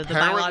will, the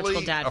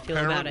biological dad feel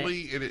about it?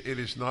 Apparently, it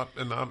is not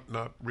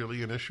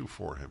really an issue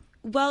for him.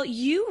 Well,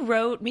 you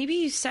wrote, maybe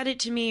you said it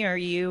to me or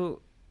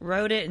you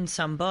wrote it in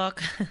some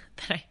book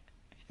that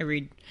I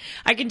read.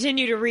 I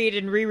continue to read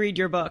and reread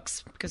your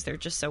books because they're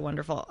just so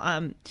wonderful.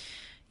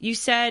 You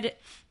said...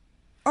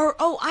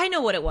 I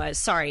know what it was.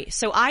 Sorry.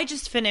 So I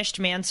just finished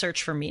Man's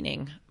Search for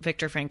Meaning,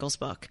 Viktor Frankl's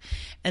book.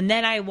 And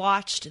then I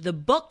watched the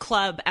book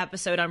club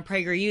episode on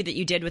PragerU that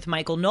you did with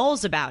Michael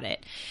Knowles about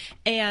it.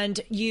 And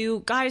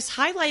you guys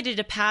highlighted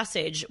a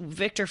passage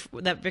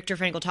that Viktor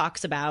Frankl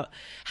talks about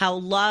how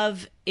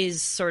love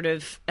is sort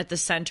of at the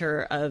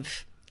center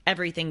of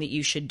everything that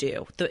you should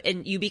do.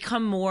 And you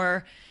become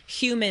more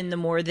human the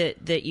more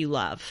that you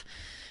love.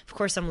 Of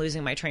course, I'm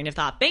losing my train of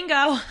thought.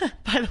 Bingo!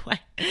 By the way,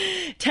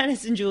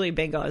 Dennis and Julie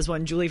bingo is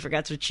when Julie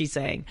forgets what she's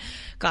saying.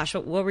 Gosh,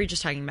 what were we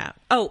just talking about?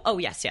 Oh,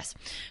 yes.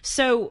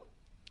 So,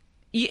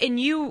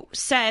 you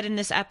said in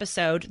this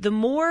episode, the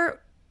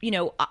more,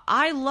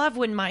 I love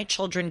when my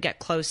children get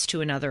close to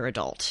another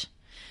adult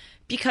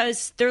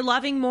because they're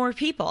loving more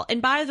people.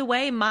 And by the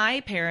way, my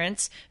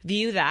parents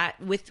view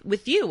that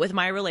with you, with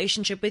my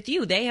relationship with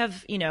you. They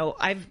have,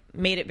 I've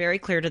made it very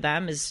clear to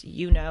them, as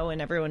you know,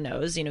 and everyone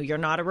knows, you're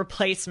not a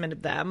replacement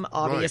of them,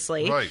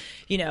 obviously, right.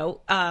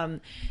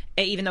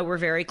 Even though we're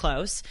very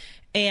close.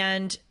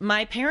 And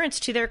my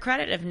parents, to their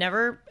credit, have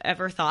never,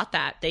 ever thought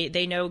that.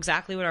 They know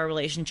exactly what our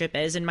relationship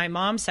is. And my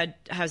mom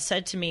has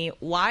said to me,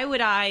 why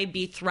would I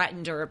be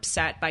threatened or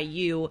upset by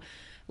you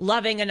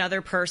loving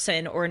another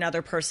person or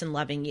another person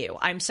loving you?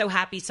 I'm so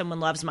happy someone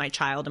loves my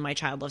child and my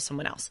child loves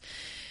someone else.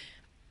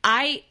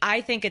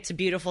 I think it's a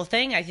beautiful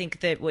thing. I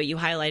think that what you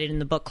highlighted in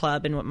the book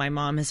club and what my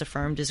mom has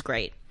affirmed is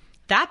great.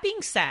 That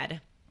being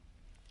said,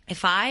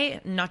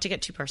 not to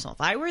get too personal,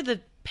 if I were the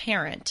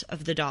parent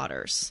of the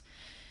daughters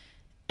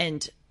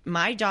and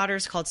my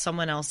daughters called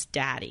someone else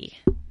daddy,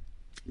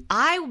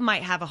 I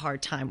might have a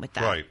hard time with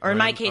that. Right. Or in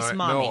my case,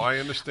 mommy. No, I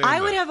understand I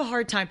would have a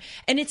hard time.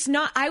 And it's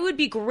not, I would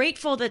be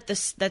grateful that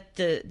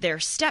their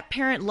step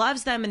parent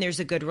loves them and there's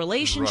a good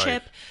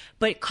relationship. Right.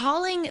 But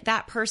calling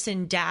that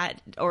person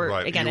dad, or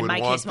Right. again, You in would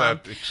my want case,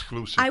 mom, that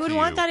exclusive I would to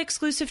want you. that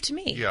exclusive to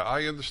me. Yeah,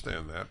 I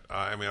understand that.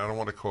 I mean, I don't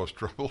want to cause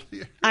trouble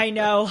here. I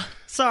know.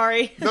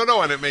 Sorry.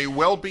 No, and it may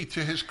well be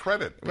to his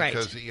credit Right.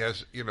 because he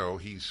has,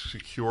 he's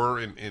secure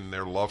in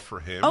their love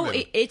for him. Oh,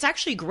 and- it's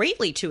actually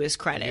greatly to his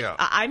credit. Yeah.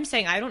 I'm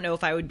saying I don't know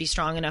if I would be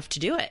strong enough to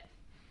do it.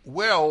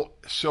 Well,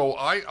 so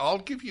I'll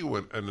give you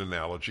an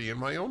analogy in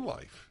my own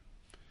life.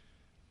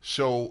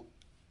 So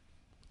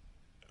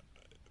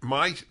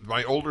my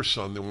older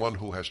son, the one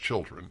who has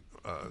children,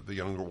 the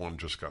younger one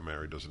just got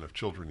married, doesn't have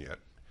children yet.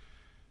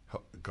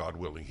 God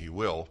willing, he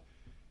will.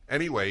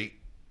 Anyway,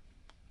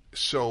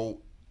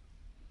 so...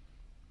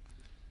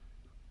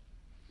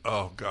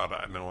 Oh, God,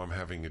 I know I'm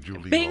having a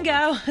Julie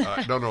Bingo.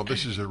 moment. No,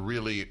 this is a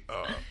really...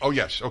 oh,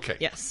 yes, okay.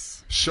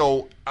 Yes.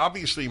 So,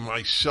 obviously,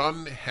 my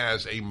son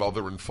has a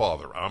mother and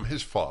father. I'm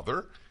his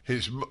father.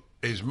 His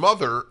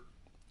mother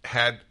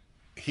had...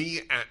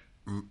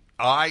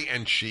 I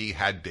and she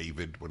had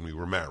David when we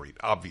were married,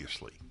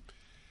 obviously.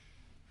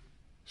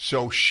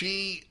 So,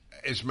 she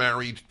is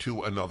married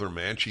to another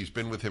man. She's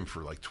been with him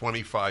for like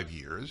 25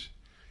 years.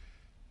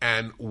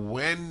 And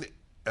when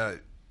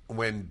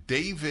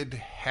David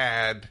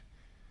had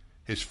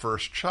his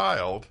first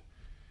child,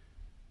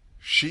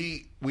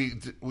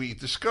 we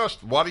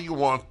discussed, what do you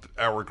want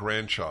our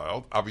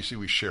grandchild? Obviously,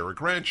 we share a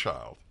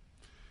grandchild.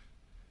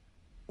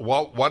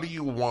 What do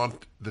you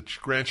want the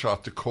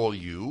grandchild to call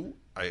you?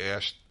 I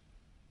asked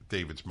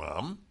David's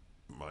mom,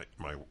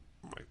 my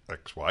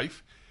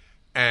ex-wife,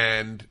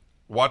 and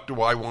what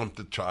do I want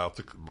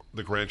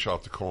the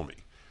grandchild to call me?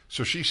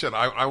 So she said,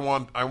 I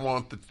want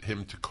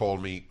him to call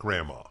me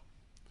Grandma.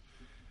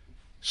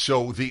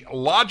 So the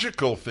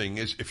logical thing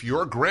is, if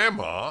you're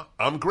Grandma,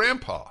 I'm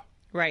Grandpa.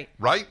 Right.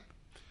 Right?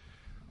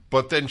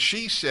 But then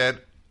she said,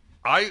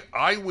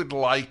 I would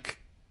like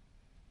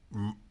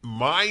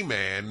my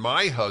man,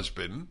 my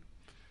husband,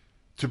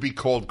 to be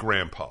called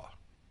Grandpa.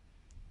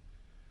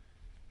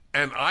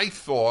 And I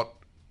thought,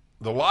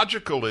 the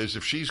logical is,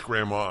 if she's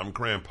Grandma, I'm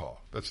Grandpa.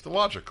 That's the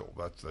logical.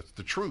 That's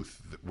the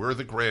truth. We're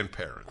the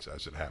grandparents,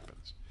 as it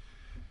happens.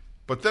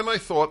 But then I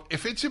thought,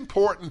 if it's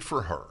important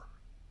for her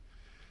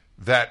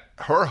that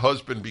her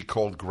husband be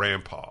called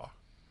Grandpa,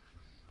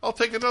 I'll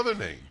take another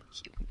name.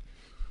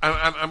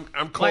 I'm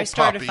called Why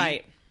start Poppy. a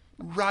fight?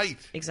 Right.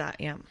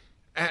 Exactly.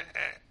 Yeah.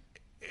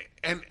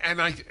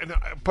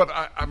 But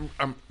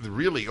I'm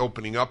really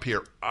opening up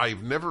here.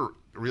 I've never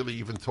really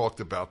even talked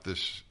about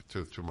this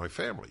to my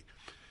family.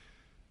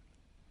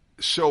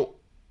 So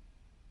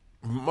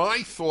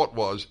my thought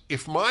was,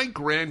 if my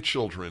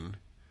grandchildren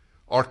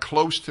are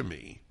close to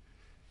me,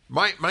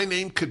 my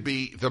name could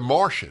be the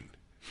Martian.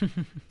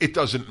 It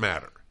doesn't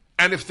matter.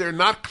 And if they're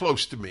not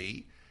close to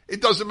me,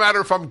 it doesn't matter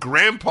if I'm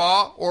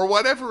Grandpa or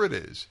whatever it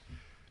is.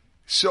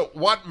 So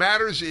what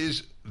matters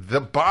is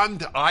the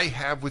bond I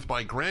have with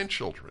my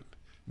grandchildren,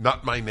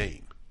 not my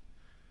name.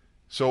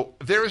 So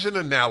there's an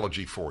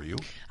analogy for you.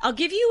 I'll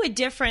give you a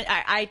different...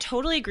 I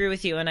totally agree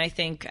with you, and I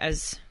think,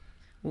 as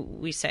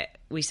we say,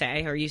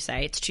 or you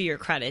say, it's to your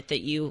credit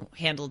that you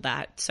handled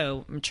that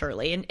so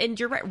maturely. And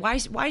you're right.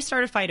 Why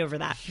start a fight over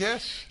that?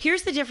 Yes.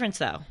 Here's the difference,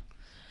 though.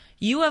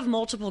 You have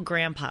multiple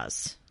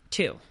grandpas,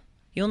 too.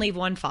 You only have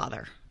one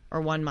father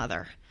or one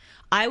mother.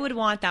 I would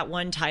want that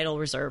one title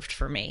reserved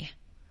for me.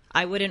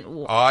 I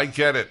wouldn't. I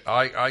get it.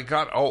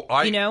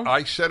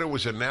 I said it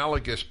was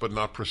analogous, but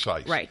not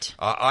precise. Right.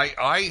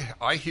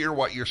 I hear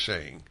what you're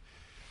saying.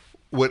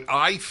 Would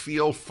I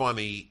feel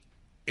funny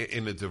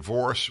in a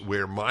divorce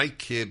where my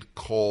kid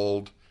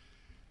called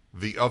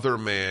the other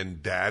man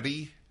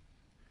daddy?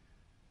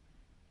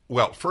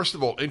 Well, first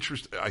of all,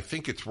 I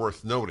think it's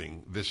worth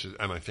noting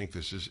and I think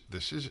this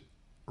is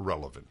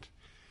relevant.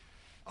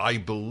 I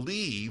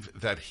believe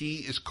that he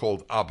is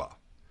called Abba,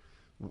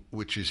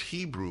 which is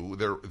Hebrew.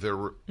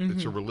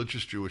 It's a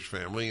religious Jewish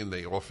family, and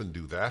they often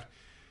do that.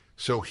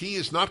 So he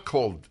is not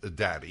called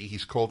daddy;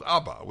 he's called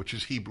Abba, which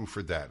is Hebrew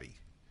for daddy.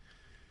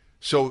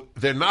 So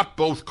they're not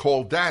both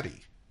called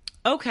daddy.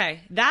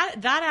 Okay, that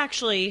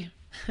actually.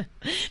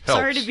 Helps.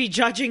 Sorry to be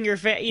judging your,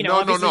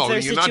 No. their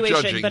You're situation, not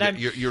judging. but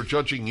You're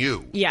judging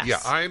you. Yes. Yeah,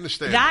 I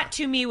understand. That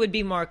to me would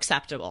be more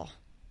acceptable,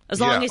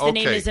 as long as the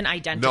name isn't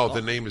identical. No,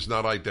 the name is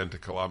not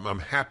identical. I'm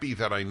happy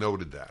that I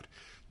noted that.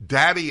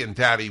 Daddy and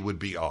daddy would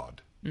be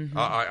odd. Mm-hmm.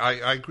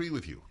 I agree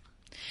with you.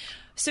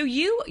 So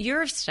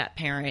you're a step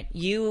parent.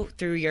 You,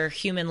 through your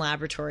human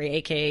laboratory,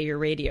 aka your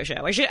radio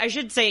show. I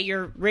should say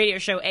your radio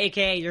show,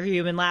 aka your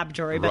human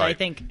laboratory. But right. I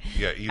think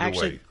either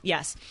way,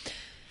 yes.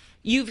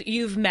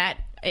 You've met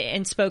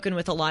and spoken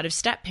with a lot of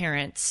step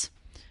parents.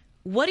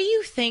 What do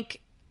you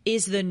think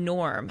is the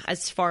norm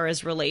as far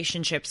as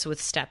relationships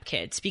with step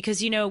kids?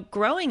 Because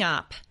growing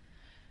up,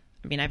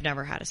 I mean, I've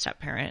never had a step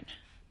parent.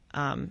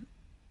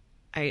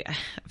 I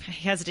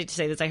hesitate to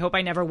say this. I hope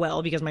I never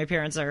will, because my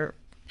parents are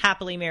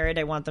happily married.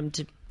 I want them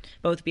to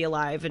both be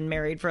alive and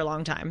married for a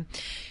long time.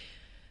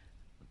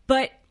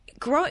 But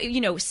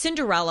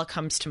Cinderella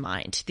comes to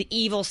mind, the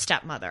evil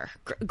stepmother.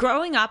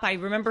 Growing up, I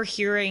remember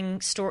hearing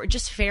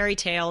just fairy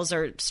tales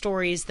or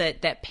stories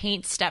that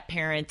paint step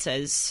parents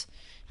as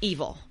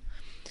evil.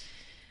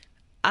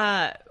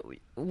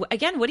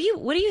 Again, what do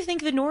you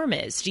think the norm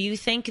is? Do you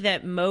think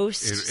that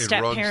most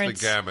step parents... It runs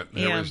the gamut.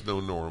 There is no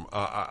norm.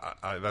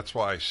 That's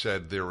why I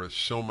said there are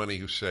so many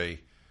who say,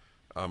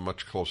 I'm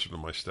much closer to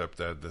my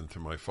stepdad than to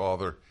my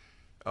father.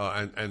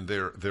 And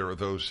there are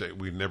those who say,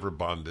 we've never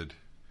bonded.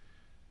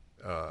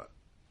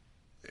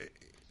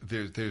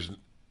 There's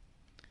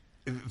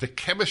the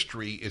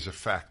chemistry is a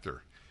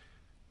factor.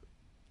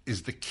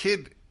 Is the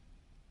kid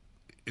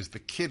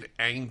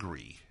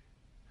angry?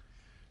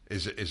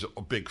 Is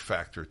a big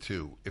factor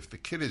too. If the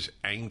kid is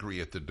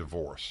angry at the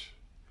divorce,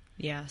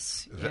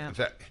 yes,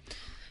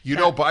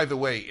 by the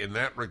way, in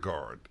that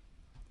regard,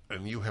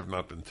 and you have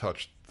not been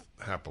touched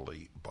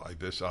happily by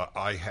this.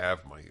 I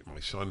have. My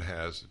son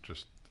has.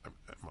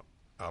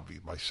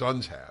 My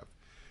sons have,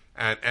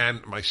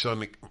 and my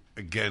son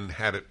again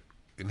had it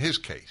in his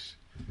case.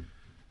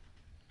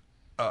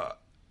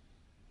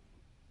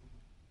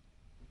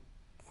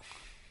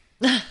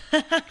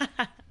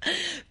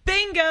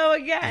 Bingo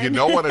again. You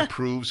know what it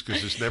proves?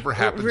 Because this never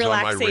happens on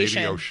my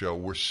radio show.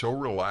 We're so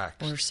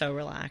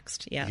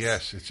relaxed. Yes.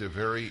 Yes, it's a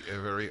very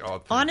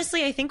odd thing.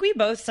 Honestly, I think we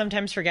both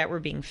sometimes forget we're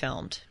being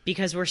filmed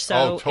because we're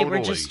totally.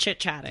 we're just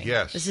chit-chatting.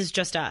 Yes. This is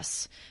just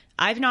us.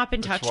 I've not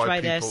been touched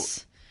by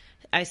this.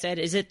 I said,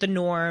 is it the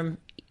norm?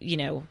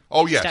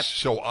 Oh, yes.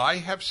 So I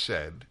have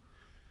said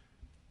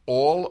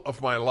all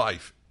of my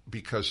life,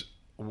 because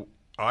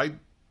I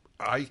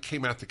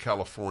came out to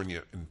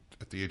California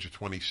at the age of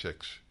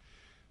 26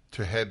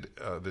 to head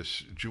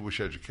this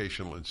Jewish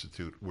Educational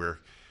Institute, where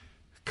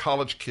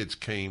college kids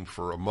came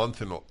for a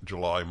month in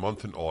July, a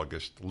month in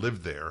August,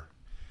 lived there.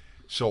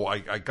 So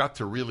I got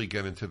to really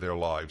get into their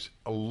lives.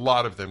 A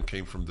lot of them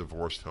came from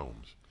divorced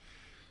homes.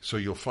 So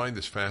you'll find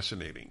this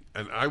fascinating.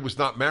 And I was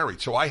not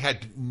married, so I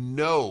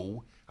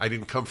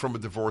didn't come from a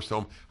divorced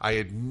home. I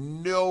had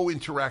no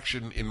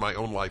interaction in my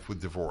own life with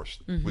divorce.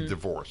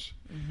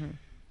 Mm-hmm.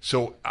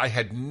 So I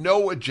had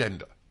no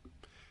agenda.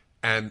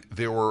 And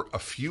there were a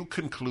few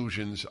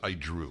conclusions I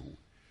drew,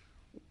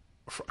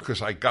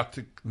 because I got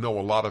to know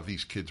a lot of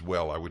these kids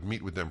well. I would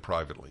meet with them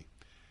privately.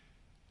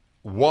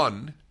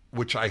 One,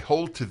 which I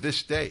hold to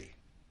this day,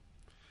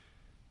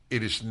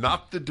 it is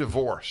not the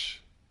divorce.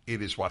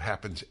 It is what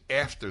happens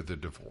after the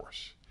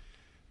divorce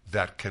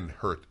that can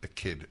hurt a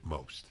kid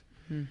most.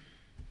 Hmm.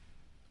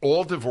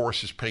 All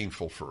divorce is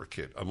painful for a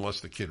kid,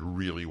 unless the kid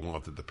really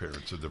wanted the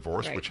parents to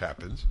divorce, right, which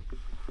happens.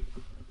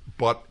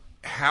 But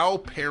how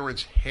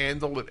parents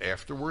handle it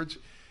afterwards,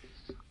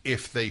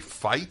 if they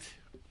fight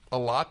a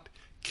lot,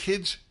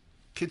 kids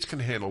can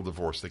handle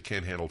divorce. They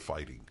can't handle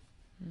fighting.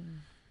 Mm.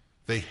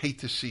 They hate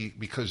to see,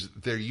 because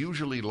they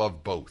usually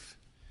love both.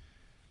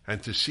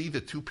 And to see the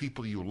two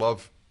people you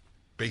love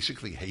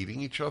basically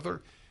hating each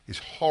other is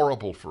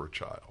horrible for a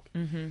child.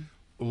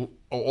 Mm-hmm.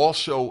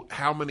 Also,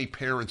 how many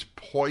parents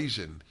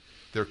poison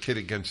their kid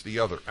against the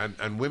other.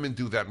 And women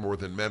do that more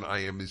than men. I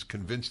am as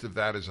convinced of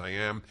that as I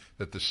am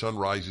that the sun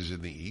rises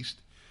in the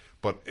east.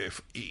 But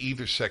if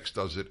either sex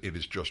does it, it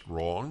is just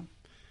wrong.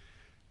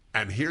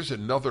 And here's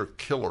another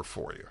killer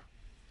for you.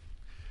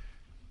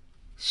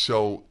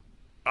 So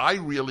I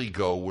really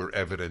go where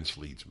evidence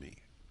leads me.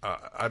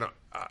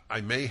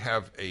 I may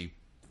have a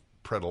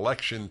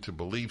predilection to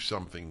believe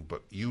something,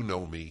 but you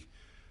know me.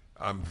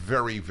 I'm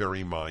very,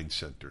 very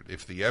mind-centered.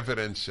 If the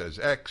evidence says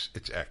X,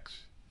 it's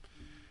X.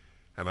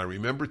 And I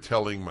remember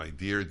telling my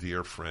dear,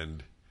 dear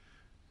friend,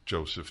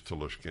 Joseph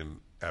Telushkin,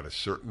 at a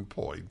certain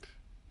point,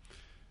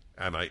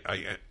 and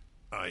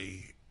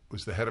I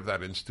was the head of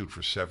that institute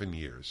for 7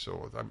 years,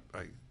 so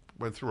I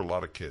went through a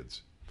lot of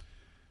kids,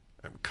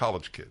 and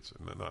college kids,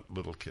 and not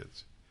little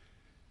kids.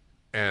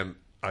 And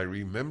I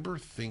remember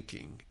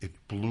thinking,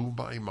 it blew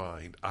my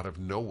mind out of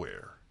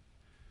nowhere.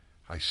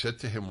 I said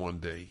to him one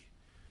day,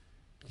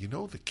 you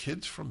know, the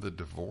kids from the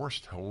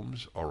divorced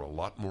homes are a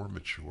lot more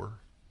mature.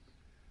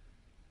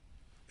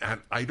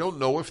 And I don't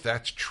know if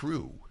that's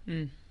true.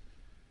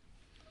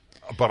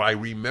 But I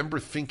remember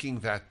thinking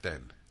that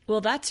then.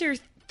 Well, that's your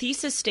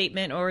thesis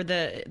statement or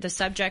the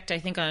subject, I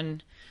think,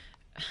 on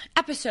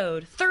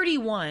episode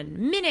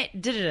 31, minute,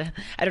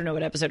 I don't know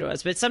what episode it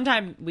was, but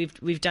sometime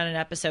we've done an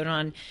episode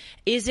on,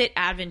 is it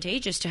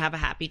advantageous to have a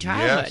happy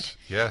childhood?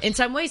 Yes. In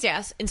some ways,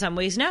 yes. In some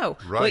ways, no.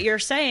 Right. What you're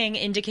saying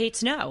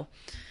indicates no.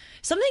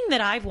 Something that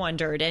I've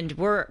wondered, and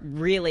we're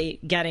really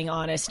getting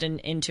honest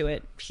and into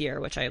it here,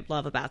 which I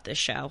love about this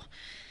show.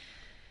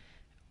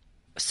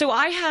 So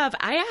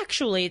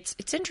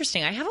it's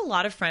interesting. I have a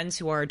lot of friends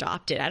who are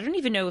adopted. I don't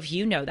even know if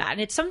you know that. And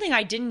it's something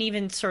I didn't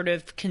even sort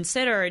of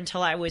consider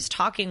until I was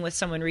talking with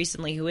someone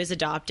recently who is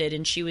adopted.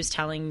 And she was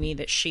telling me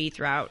that she,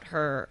 throughout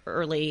her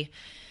early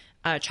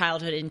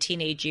childhood and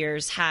teenage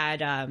years,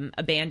 had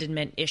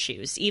abandonment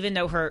issues. Even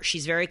though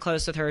she's very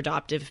close with her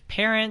adoptive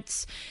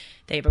parents,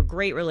 they have a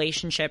great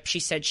relationship. She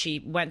said she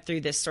went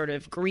through this sort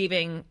of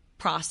grieving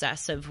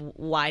process of,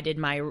 why did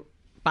my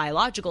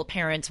biological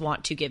parents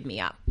want to give me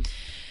up?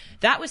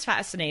 That was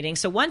fascinating.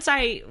 So once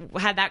I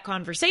had that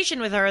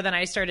conversation with her, then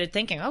I started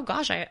thinking, oh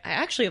gosh, I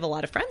actually have a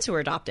lot of friends who are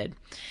adopted.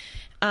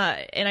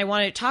 And I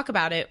want to talk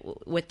about it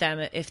with them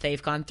if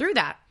they've gone through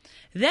that.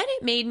 Then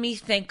it made me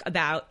think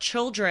about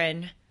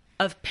children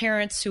of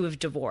parents who have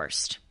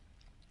divorced.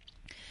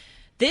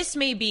 This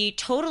may be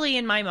totally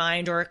in my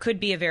mind, or it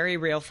could be a very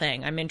real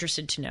thing. I'm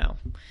interested to know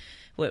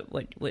what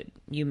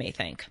you may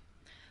think.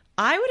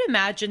 I would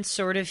imagine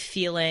sort of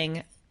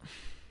feeling,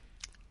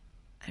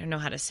 I don't know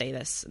how to say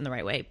this in the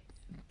right way,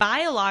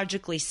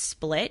 biologically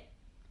split,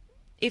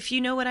 if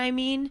you know what I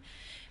mean,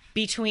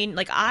 between,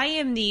 like, I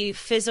am the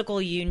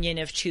physical union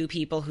of two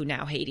people who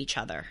now hate each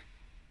other.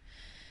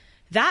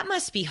 That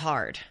must be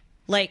hard.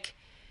 Like,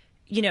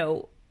 you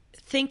know,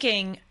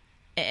 thinking,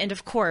 and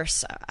of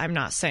course, I'm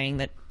not saying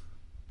that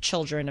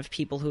children of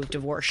people who have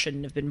divorced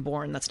shouldn't have been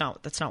born. That's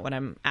not what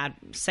I'm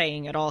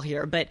saying at all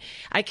here. But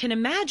I can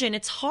imagine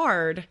it's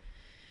hard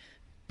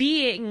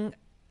being,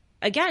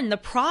 again, the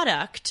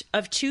product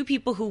of two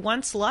people who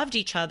once loved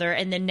each other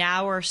and then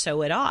now are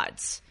so at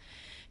odds.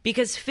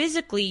 Because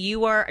physically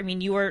you are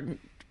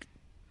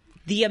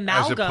the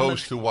amalgam. As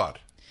opposed to what?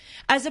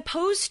 As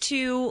opposed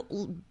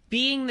to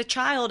being the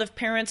child of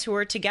parents who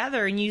are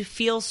together and you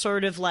feel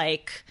sort of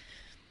like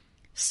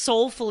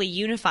soulfully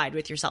unified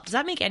with yourself. Does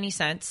that make any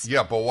sense?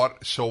 Yeah, but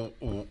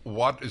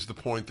what is the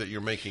point that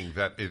you're making,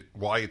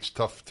 why it's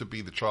tough to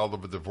be the child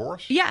of a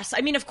divorce? Yes.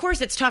 I mean, of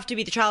course it's tough to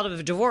be the child of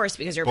a divorce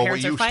because your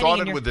parents are fighting. But you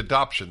started with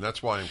adoption.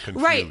 That's why I'm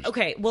confused. Right.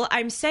 Okay. Well,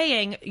 I'm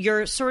saying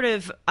you're sort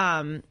of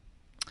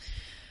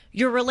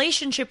your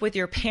relationship with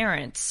your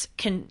parents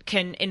can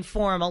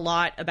inform a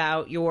lot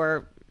about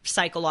your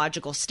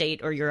psychological state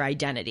or your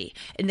identity.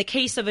 In the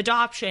case of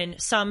adoption,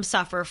 some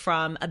suffer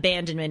from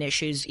abandonment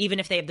issues. Even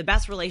if they have the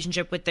best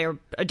relationship with their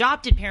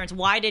adopted parents,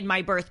 why did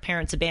my birth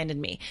parents abandon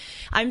me?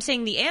 I'm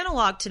saying the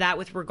analog to that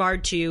with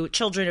regard to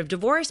children of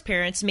divorced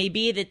parents may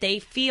be that they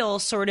feel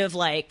sort of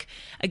like,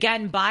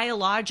 again,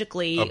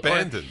 biologically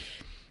abandoned.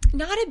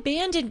 Not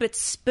abandoned, but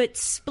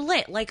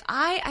split. Like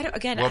I don't.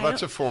 Again, well,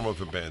 that's a form of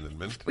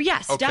abandonment.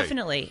 Yes, okay.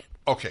 Definitely.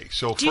 Okay,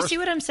 so do you see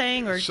what I'm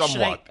saying, or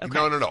somewhat? Should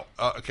I? Okay. No.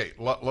 Okay,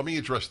 let me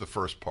address the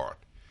first part.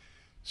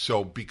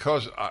 So,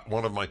 because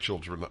one of my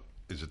children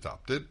is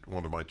adopted,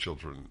 one of my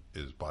children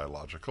is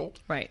biological,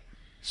 right?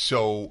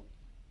 So,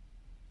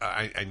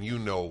 and you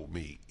know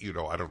me,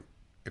 I don't.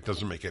 It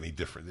doesn't make any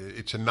difference.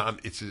 It's a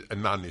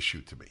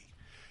non-issue to me,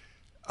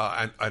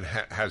 and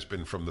has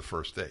been from the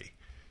first day.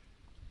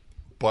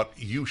 But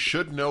you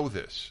should know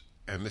this,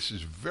 and this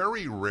is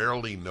very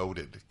rarely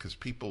noted because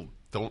people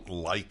don't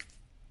like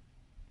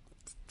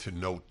to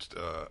note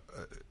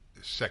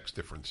sex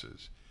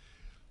differences.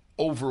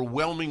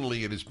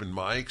 Overwhelmingly, it has been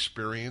my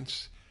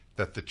experience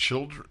that the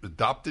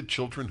adopted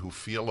children who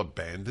feel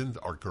abandoned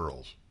are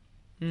girls.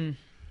 Mm.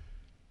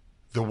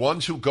 The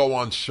ones who go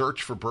on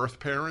search for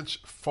birth parents,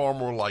 far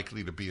more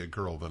likely to be a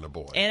girl than a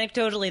boy.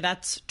 Anecdotally,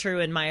 that's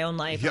true in my own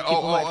life. Yeah,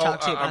 people I've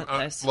talked to about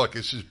this. Look,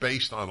 this is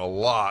based on a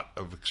lot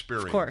of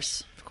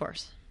experience. Of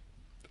course.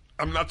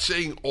 I'm not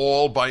saying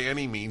all by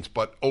any means,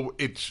 but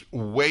it's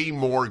way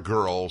more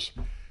girls.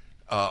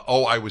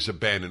 I was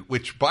abandoned.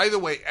 Which, by the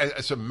way,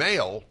 as a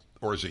male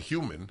or as a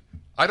human,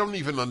 I don't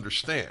even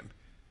understand.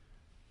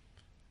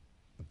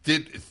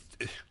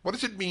 what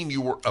does it mean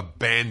you were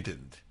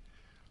abandoned?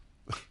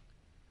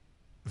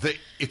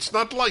 It's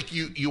not like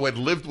you had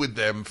lived with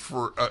them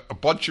for a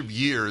bunch of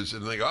years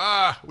and they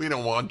go, we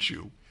don't want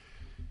you.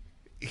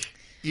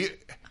 They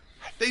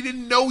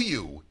didn't know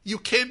you. You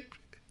can't.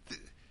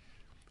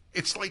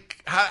 It's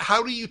like,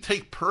 how do you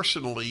take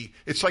personally?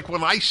 It's like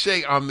when I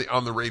say on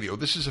the radio,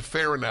 this is a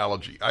fair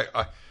analogy.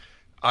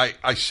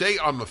 I say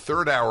on the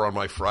third hour on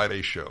my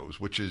Friday shows,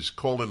 which is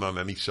call in on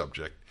any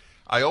subject,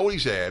 I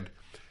always add,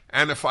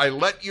 and if I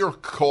let your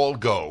call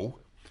go,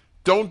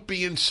 don't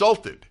be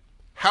insulted.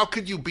 How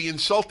could you be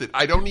insulted?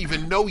 I don't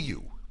even know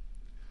you.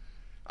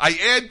 I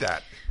add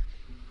that.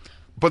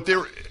 But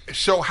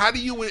so how do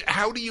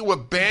you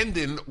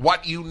abandon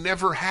what you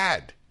never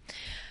had?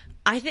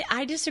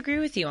 I disagree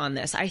with you on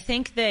this. I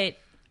think that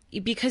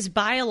because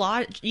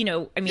biologically.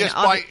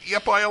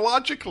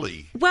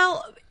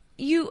 Well,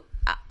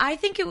 I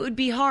think it would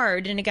be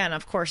hard, and again,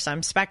 of course,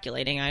 I'm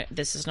speculating.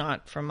 This is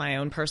not from my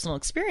own personal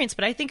experience,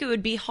 but I think it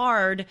would be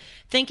hard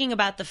thinking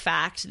about the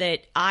fact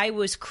that I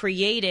was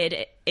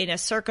created in a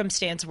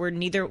circumstance where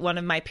neither one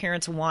of my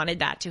parents wanted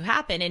that to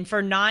happen. And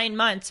for 9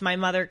 months, my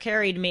mother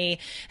carried me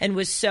and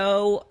was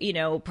so,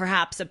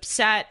 perhaps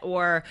upset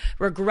or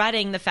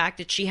regretting the fact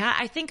that she had.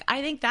 I think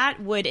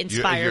that would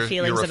inspire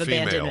feelings of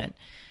abandonment.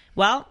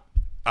 Well,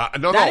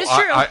 no, that is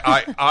true.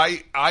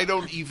 I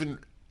don't even.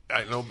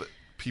 I know that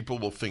people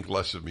will think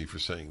less of me for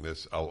saying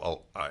this.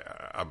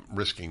 I'm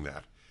risking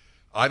that.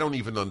 I don't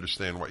even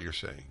understand what you're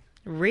saying.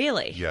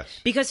 Really? Yes.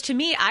 Because to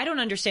me, I don't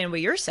understand what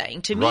you're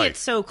saying. To me, it's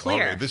so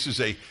clear. Okay. This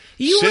is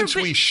since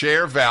we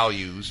share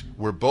values,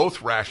 we're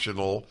both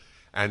rational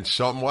and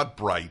somewhat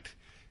bright.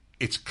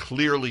 It's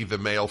clearly the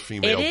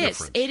male-female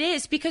difference. It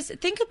is. Because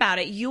think about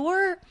it.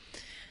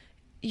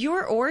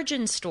 Your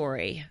origin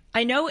story.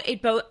 I know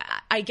it both.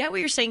 I get what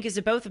you're saying because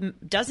it both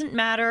doesn't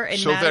matter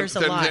and matters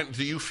a lot. Then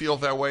do you feel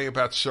that way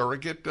about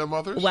surrogate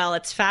mothers? Well,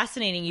 it's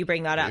fascinating you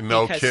bring that up.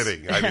 No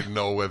kidding. I didn't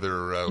know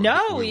whether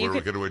we were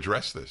going to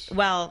address this.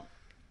 Well,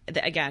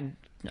 again,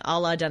 a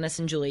la Dennis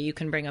and Julie, you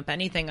can bring up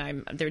anything.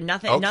 Nothing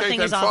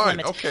then is off fine.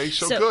 limits. Okay,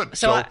 so good.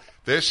 So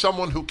there's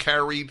someone who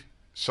carried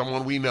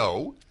someone we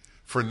know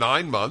for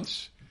 9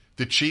 months.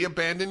 Did she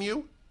abandon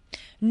you?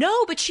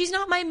 No, but she's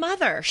not my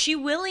mother. She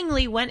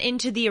willingly went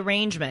into the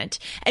arrangement.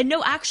 And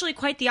no, actually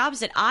quite the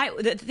opposite.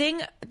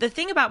 The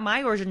thing about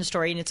my origin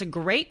story, and it's a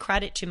great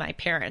credit to my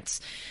parents.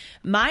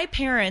 My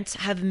parents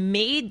have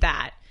made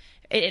that,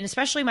 and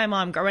especially my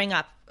mom growing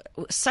up,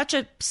 such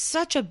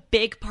a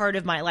big part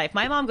of my life.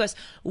 My mom goes,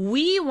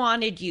 "We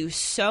wanted you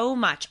so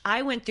much.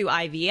 I went through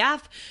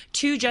IVF,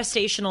 2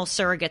 gestational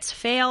surrogates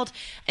failed,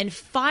 and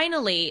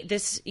finally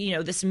this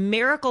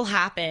miracle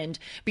happened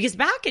because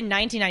back in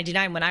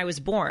 1999 when I was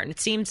born, it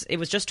seems it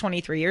was just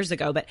 23 years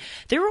ago, but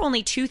there were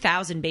only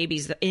 2,000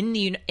 babies in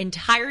the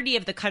entirety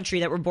of the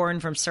country that were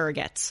born from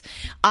surrogates.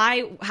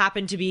 I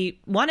happened to be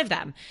one of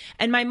them.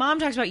 And my mom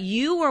talks about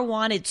you were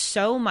wanted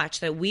so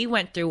much that we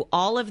went through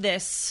all of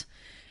this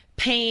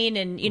pain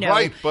and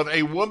right, but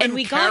a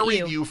woman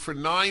carried you for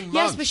 9 months.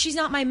 Yes, but she's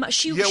not my mother.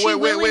 She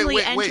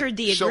willingly entered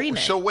the agreement.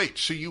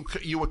 So you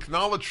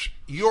acknowledge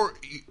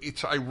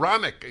it's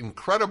ironic,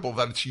 incredible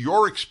that it's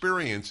your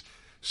experience.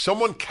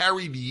 Someone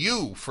carried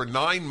you for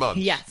 9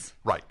 months. Yes,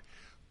 right,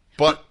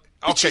 but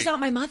she's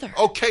not my mother.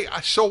 Okay,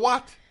 so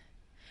what?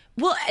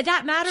 Well,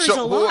 that matters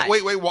a lot.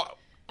 Wait, what?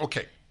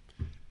 Okay,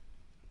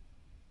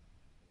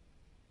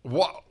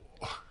 what?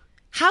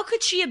 How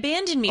could she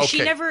abandon me?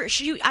 Okay.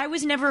 I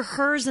was never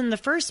hers in the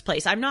first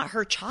place. I'm not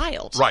her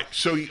child. Right.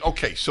 So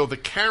the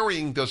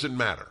carrying doesn't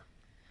matter.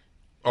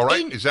 All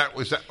right. Is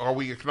that are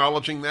we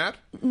acknowledging that?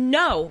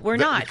 No, we're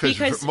not.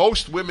 Because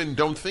most women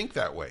don't think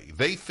that way.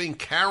 They think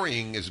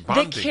carrying is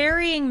bonding. The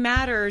carrying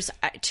matters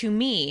to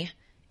me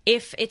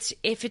if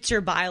it's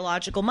your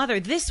biological mother.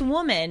 This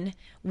woman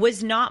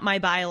was not my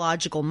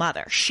biological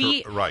mother.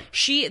 She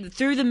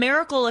through the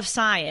miracle of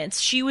science,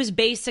 she was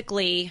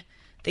basically,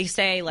 they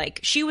say, like,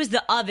 she was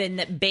the oven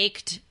that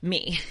baked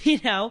me,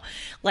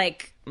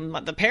 like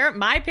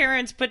my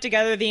parents put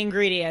together the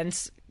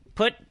ingredients,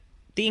 put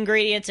the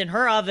ingredients in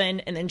her oven,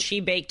 and then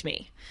she baked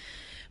me.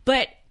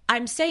 But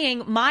I'm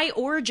saying my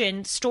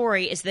origin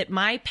story is that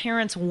my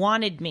parents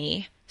wanted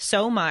me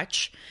so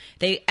much.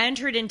 They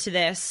entered into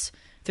this.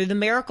 Through the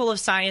miracle of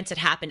science, it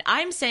happened.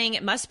 I'm saying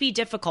it must be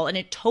difficult, and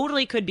it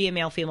totally could be a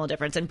male-female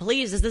difference. And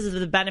please, this is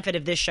the benefit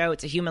of this show.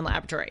 It's a human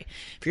laboratory.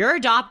 If you're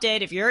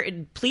adopted,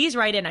 please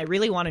write in. I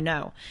really want to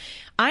know.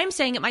 I'm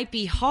saying it might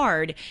be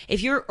hard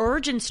if your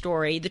origin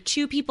story, the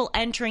 2 people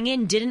entering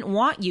in didn't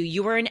want you.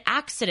 You were an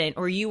accident,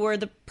 or you were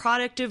the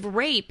product of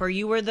rape, or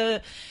you were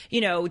the,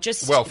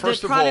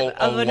 first the product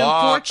of an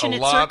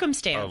unfortunate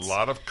circumstance. A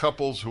lot of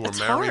couples who are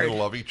married and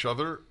love each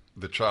other,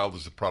 the child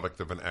is the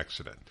product of an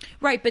accident.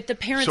 Right, but the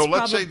parents. So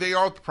let's say they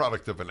are the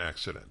product of an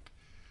accident.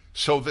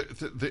 So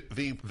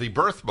the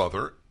birth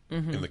mother,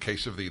 in the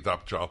case of the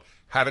adopted child,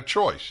 had a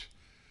choice.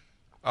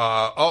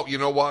 You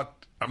know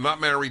what? I'm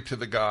not married to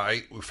the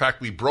guy. In fact,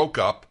 we broke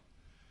up,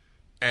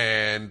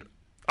 and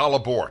I'll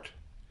abort.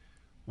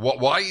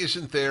 Why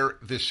isn't there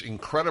this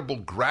incredible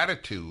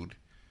gratitude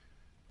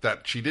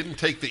that she didn't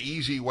take the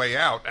easy way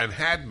out and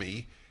had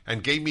me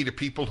and gave me to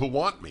people who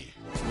want me.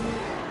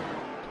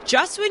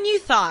 Just when you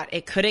thought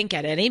it couldn't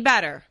get any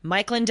better,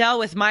 Mike Lindell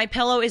with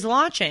MyPillow is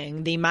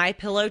launching the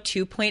MyPillow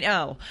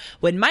 2.0.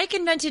 When Mike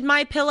invented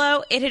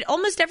MyPillow, it had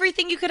almost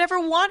everything you could ever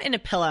want in a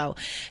pillow.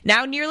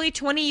 Now, nearly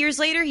 20 years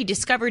later, he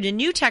discovered a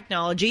new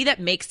technology that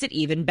makes it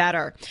even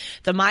better.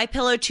 The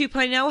MyPillow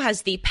 2.0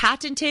 has the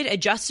patented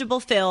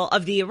adjustable fill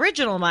of the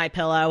original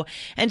MyPillow,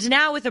 and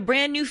now with a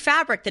brand new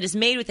fabric that is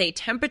made with a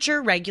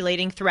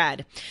temperature-regulating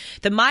thread.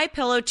 The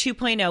MyPillow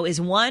 2.0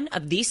 is one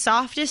of the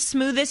softest,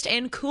 smoothest,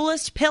 and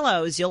coolest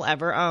pillows you'll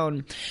ever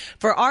own.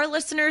 For our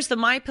listeners, the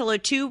MyPillow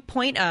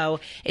 2.0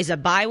 is a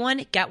buy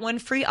one, get one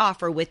free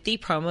offer with the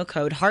promo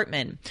code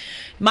Hartman.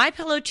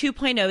 MyPillow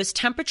 2.0's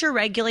temperature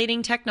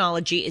regulating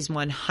technology is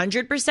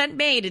 100%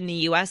 made in the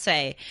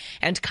USA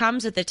and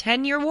comes with a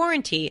 10-year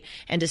warranty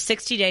and a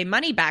 60-day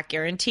money-back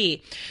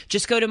guarantee.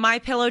 Just go to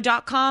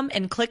MyPillow.com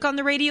and click on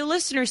the radio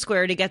listener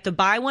square to get the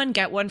buy one,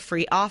 get one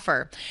free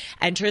offer.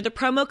 Enter the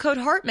promo code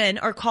Hartman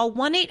or call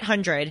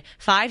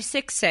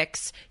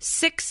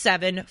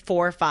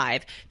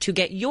 1-800-566-6745 to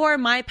get your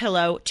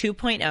MyPillow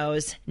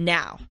 2.0s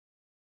now.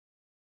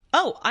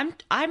 Oh,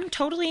 I'm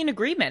totally in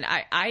agreement.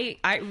 I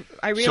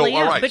really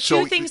am. Right. But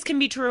two things can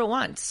be true at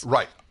once.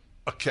 Right.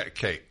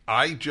 Okay.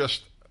 I do.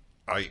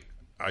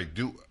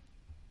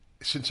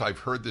 Since I've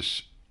heard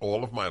this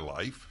all of my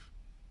life.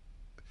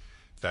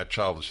 That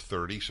child is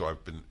 30, so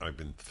I've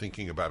been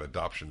thinking about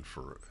adoption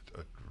for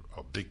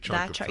a big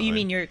chunk of time. You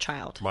mean your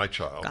child? My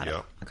child. Got it.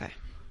 Yeah. Okay.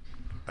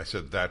 I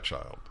said that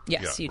child.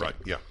 Yes, yeah, you did. Right.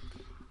 Yeah.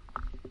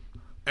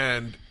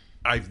 And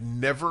I've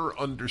never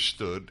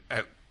understood.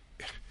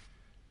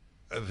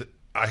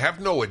 I have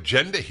no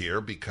agenda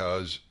here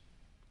because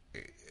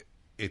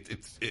it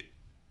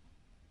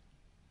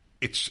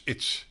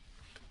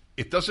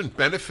doesn't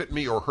benefit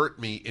me or hurt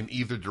me in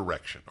either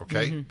direction.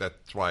 Okay,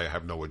 That's why I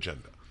have no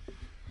agenda.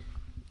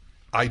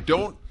 I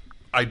don't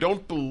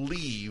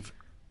believe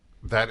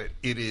that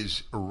it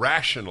is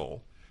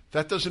rational.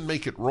 That doesn't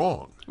make it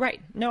wrong. Right.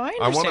 No, I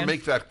understand. I want to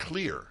make that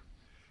clear.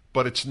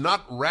 But it's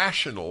not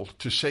rational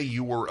to say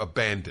you were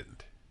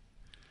abandoned.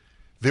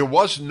 There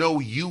was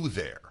no you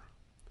there.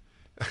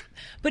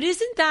 But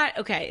isn't that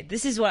okay?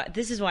 This is why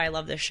I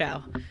love this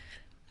show.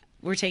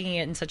 We're taking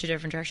it in such a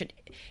different direction.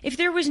 If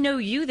there was no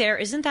you there,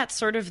 isn't that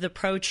sort of the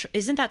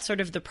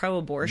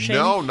pro-abortion?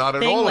 No, not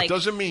at thing? all. It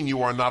doesn't mean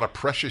you are not a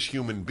precious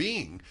human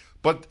being,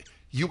 but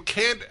you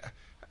can't.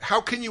 How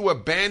can you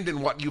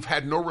abandon what you've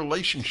had no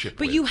relationship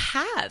with? But you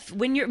have.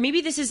 When you're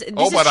maybe this is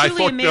but I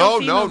truly thought a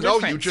male-female no.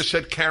 difference. You just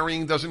said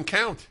carrying doesn't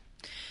count.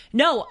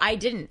 No, I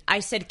didn't. I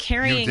said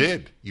carrying. You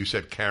did. You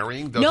said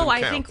carrying doesn't count. No,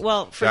 I think.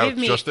 Well, forgive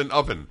me. Just an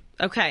oven.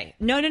 Okay.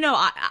 No.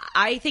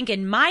 I think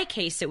in my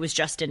case it was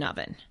just an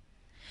oven.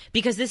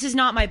 Because this is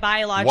not my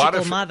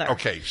biological mother.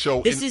 Okay,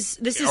 so this is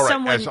all right,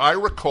 someone. As I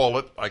recall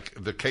it, like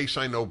the case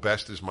I know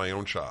best is my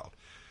own child.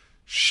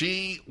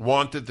 She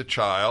wanted the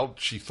child.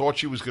 She thought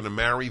she was going to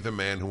marry the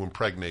man who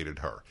impregnated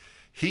her.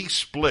 He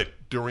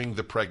split during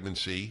the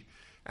pregnancy,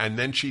 and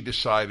then she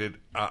decided,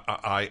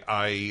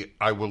 I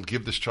will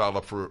give this child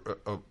up for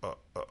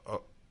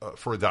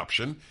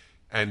adoption,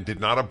 and did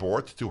not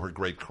abort, to her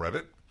great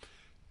credit.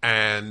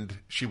 And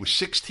she was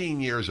 16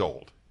 years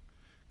old.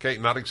 Okay,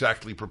 not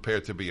exactly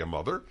prepared to be a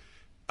mother,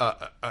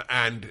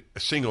 and a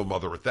single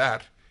mother at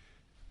that.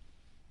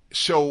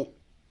 So,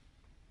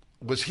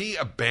 was he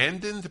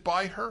abandoned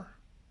by her?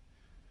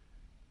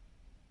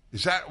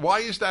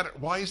 Why is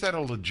that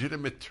a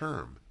legitimate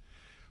term?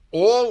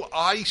 All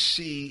I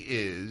see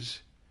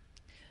is,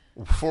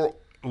 for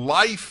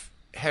life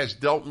has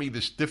dealt me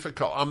this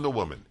difficult. I'm the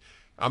woman.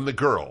 I'm the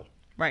girl.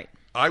 Right.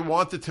 I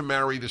wanted to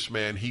marry this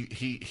man.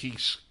 He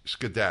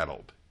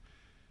skedaddled.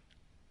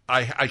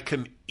 I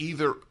can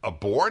either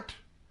abort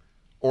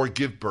or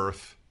give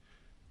birth,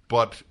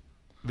 but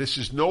this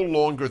is no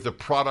longer the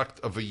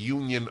product of a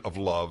union of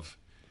love.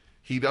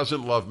 He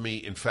doesn't love me.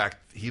 In fact,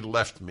 he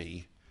left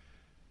me.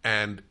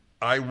 And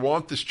I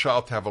want this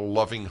child to have a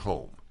loving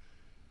home.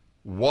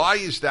 Why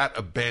is that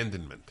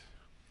abandonment?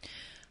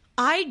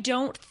 I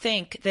don't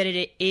think that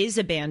it is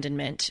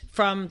abandonment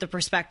from the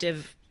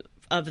perspective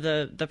of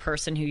the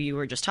person who you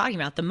were just talking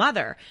about, the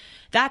mother.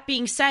 That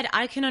being said,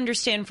 I can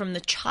understand from the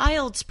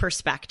child's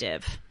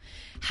perspective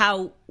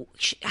how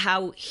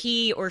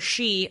he or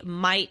she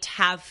might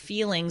have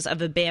feelings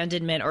of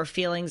abandonment or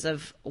feelings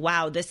of,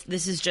 wow, this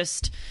is a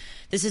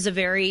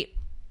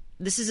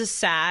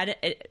sad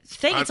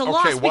thing. It's a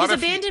loss because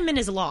abandonment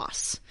is a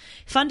loss.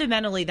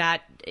 Fundamentally,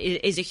 that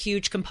is a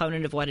huge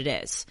component of what it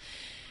is.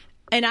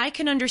 And I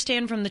can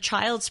understand from the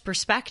child's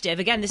perspective,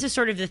 again, this is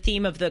sort of the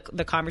theme of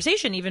the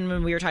conversation, even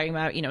when we were talking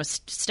about,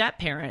 step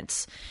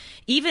parents.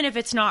 Even if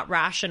it's not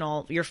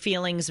rational, your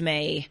feelings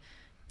may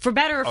For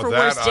better or for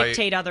worse,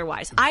 dictate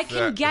otherwise. I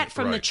can get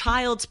from the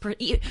child's...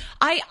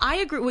 I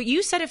agree. What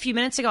you said a few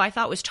minutes ago I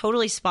thought was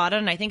totally spot on,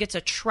 and I think it's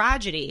a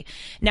tragedy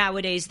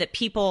nowadays that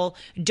people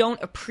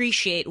don't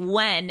appreciate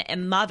when a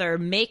mother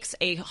makes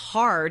a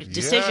hard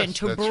decision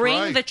to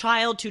bring the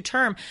child to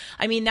term.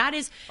 I mean, that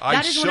is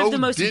one of the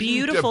most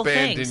beautiful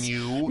things.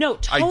 You. No,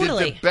 totally.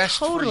 I did the best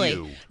for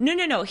you.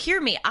 No.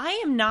 Hear me.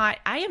 I am not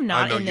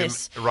in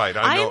this... Right.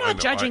 I am not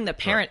judging the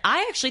parent.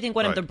 I actually think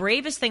one of the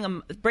bravest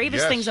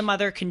things a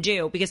mother can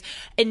do,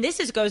 and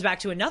this goes back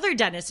to another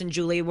Dennis and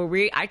Julie,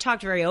 where I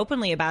talked very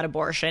openly about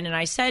abortion, and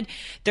I said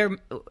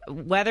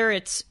whether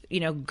it's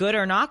good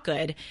or not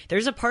good,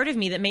 there's a part of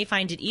me that may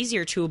find it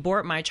easier to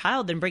abort my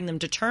child than bring them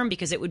to term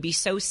because it would be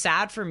so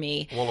sad for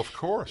me. Well, of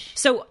course.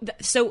 So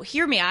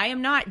hear me. I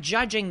am not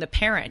judging the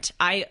parent.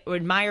 I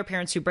admire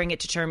parents who bring it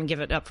to term and give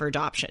it up for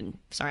adoption.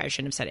 Sorry, I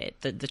shouldn't have said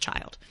it. The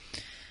child.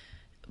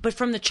 But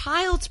from the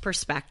child's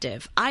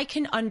perspective, I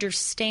can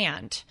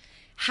understand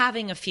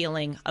having a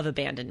feeling of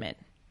abandonment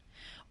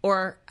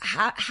or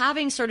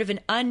having sort of an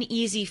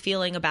uneasy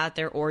feeling about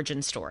their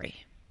origin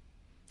story.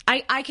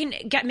 I can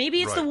get,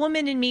 maybe it's the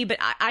woman in me, but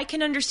I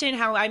can understand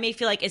how I may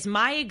feel like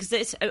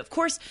of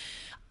course,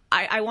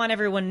 I want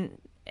everyone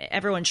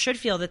should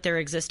feel that their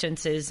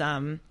existence is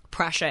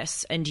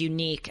precious and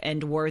unique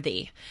and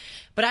worthy.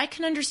 But I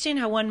can understand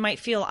how one might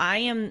feel I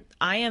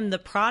am the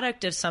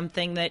product of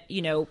something that,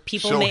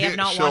 people may have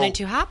not wanted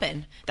to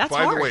happen. That's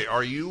hard. By the way,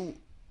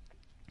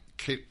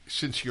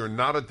 since you're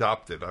not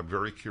adopted, I'm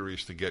very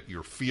curious to get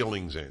your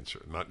feelings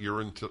answer, not your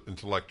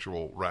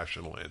intellectual,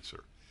 rational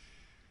answer.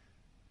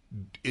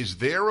 Is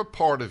there a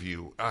part of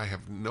you, I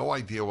have no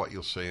idea what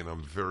you'll say, and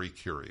I'm very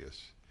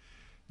curious,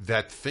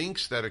 that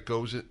thinks that it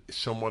goes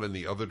somewhat in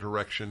the other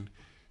direction?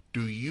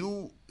 Do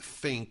you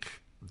think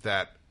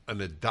that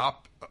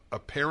a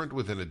parent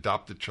with an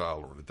adopted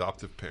child or an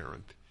adoptive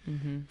parent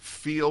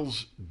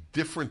feels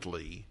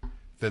differently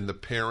than the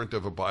parent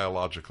of a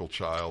biological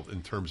child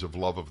in terms of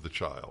love of the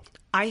child?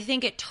 I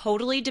think it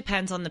totally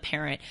depends on the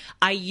parent.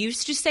 I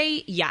used to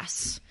say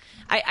yes.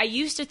 I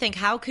used to think,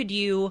 how could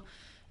you,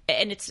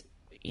 and it's,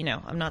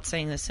 I'm not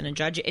saying this in a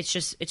judge, it's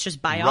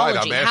just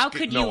biology. Right, how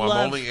could you love?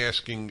 I'm only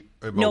asking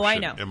emotion. No, I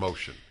know.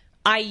 Emotion.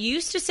 I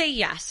used to say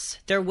yes,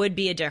 there would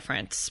be a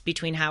difference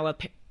between how a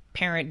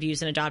parent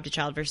views an adopted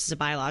child versus a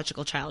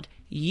biological child.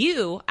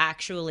 You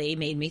actually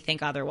made me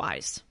think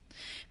otherwise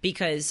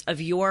because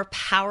of your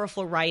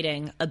powerful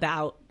writing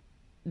about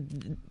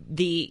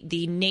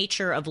the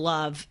nature of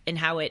love and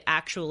how it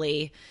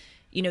actually,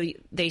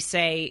 they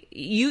say,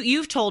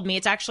 you've told me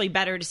it's actually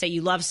better to say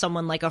you love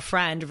someone like a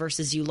friend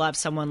versus you love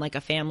someone like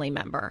a family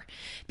member,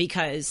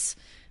 because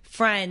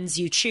friends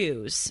you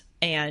choose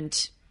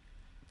and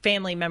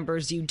family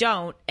members you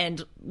don't,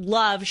 and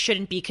love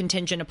shouldn't be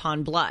contingent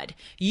upon blood.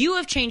 You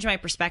have changed my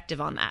perspective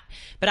on that.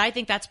 But I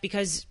think that's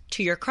because,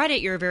 to your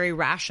credit, you're a very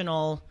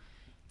rational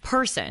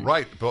person.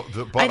 Right. But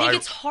I think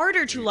it's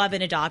harder to love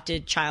an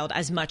adopted child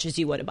as much as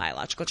you would a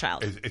biological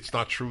child. It's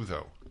not true,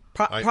 though.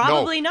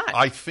 Probably not.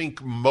 I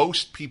think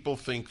most people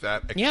think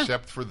that,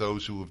 except for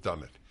those who have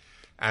done it.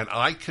 And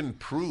I can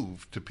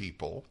prove to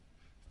people,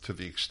 to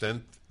the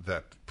extent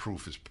that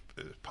proof is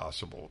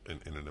possible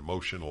in an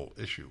emotional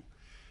issue.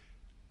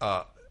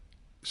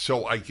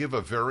 So I give a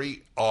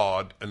very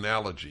odd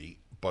analogy,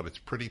 but it's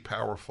pretty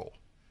powerful.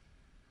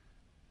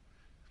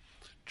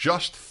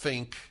 Just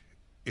think,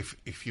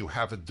 if you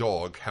have a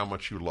dog, how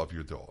much you love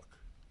your dog.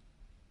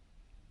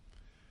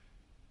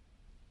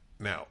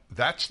 Now,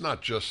 that's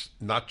not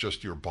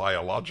just your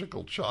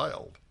biological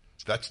child.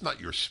 That's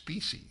not your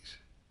species.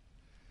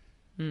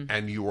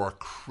 And you are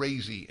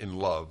crazy in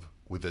love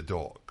with a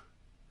dog.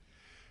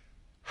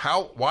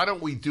 Why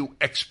don't we do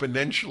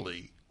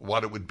exponentially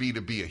what it would be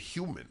to be a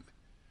human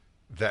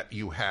that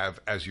you have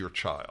as your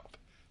child?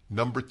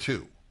 Number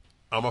 2,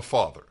 I'm a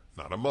father,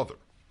 not a mother.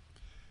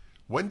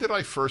 When did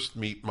I first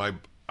meet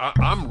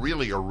I'm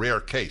really a rare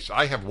case.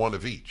 I have one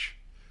of each.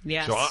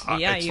 Yes. So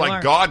it's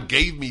like God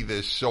gave me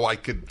this so I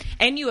could...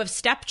 And you have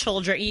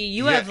stepchildren.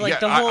 You have the whole the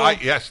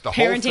parenting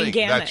whole thing.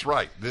 gamut. That's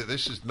right.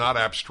 This is not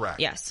abstract.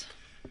 Yes.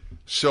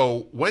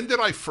 So when did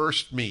I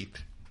first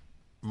meet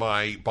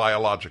my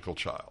biological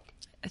child?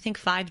 I think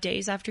 5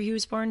 days after he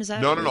was born. Is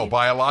that No,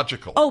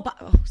 biological. Oh,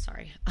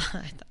 sorry.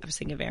 I was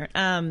thinking of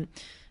Aaron.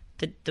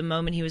 The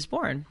moment he was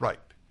born. Right.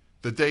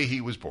 The day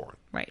he was born.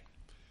 Right.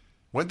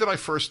 When did I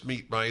first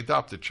meet my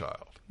adopted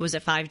child? Was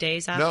it 5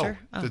 days after?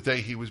 No, the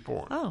day he was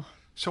born. Oh.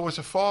 So as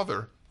a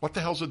father, what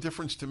the hell's the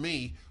difference to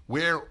me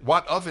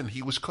what oven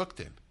he was cooked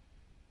in?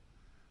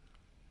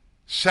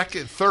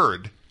 Second,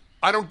 third,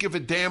 I don't give a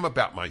damn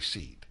about my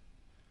seed.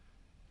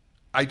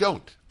 I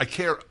don't. I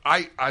care.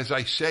 As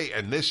I say,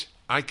 and this,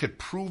 I could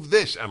prove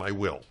this, and I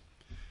will.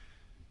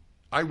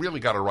 I really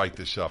got to write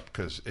this up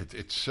because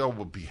it so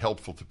will be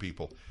helpful to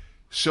people.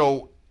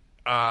 So,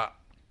 as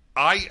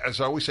I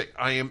always say,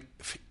 I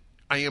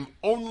am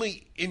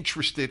only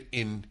interested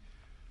in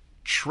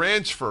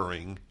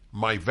transferring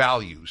my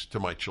values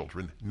to my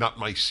children, not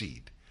my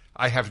seed.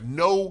 I have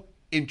no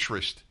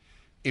interest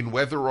in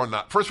whether or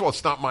not. First of all,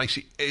 it's not my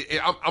seed.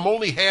 I'm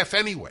only half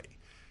anyway.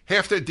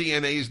 half their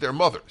DNA is their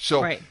mother.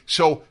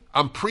 So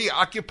I'm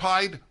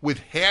preoccupied with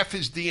half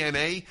his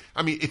DNA.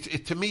 I mean,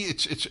 to me,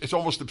 it's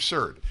almost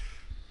absurd.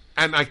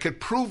 And I could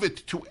prove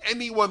it to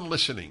anyone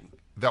listening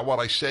that what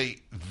I say,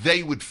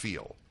 they would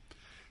feel.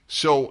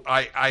 So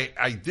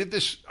I did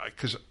this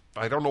because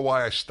I don't know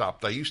why I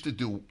stopped. I used to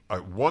do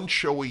one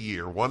show a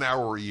year, 1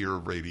 hour a year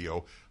of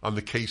radio on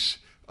the case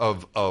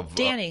of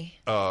Danny.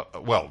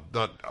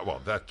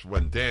 That's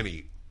when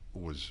Danny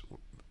was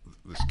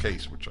this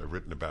case, which I've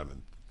written about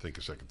and think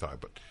a second time.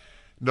 But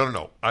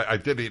no. I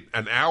did it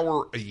an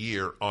hour a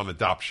year on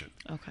adoption.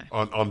 Okay.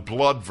 On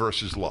blood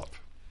versus love.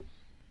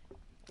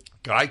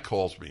 Guy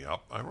calls me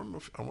up. I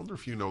wonder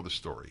if you know the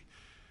story.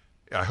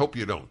 I hope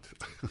you don't.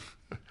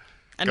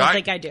 I don't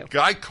think I do.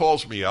 Guy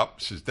calls me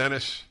up, says,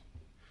 Dennis,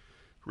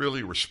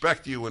 really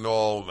respect you and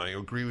all, and I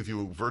agree with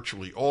you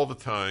virtually all the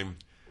time,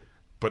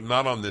 but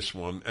not on this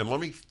one. And let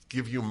me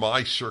give you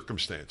my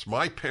circumstance.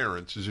 My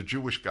parents, is a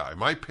Jewish guy,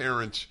 my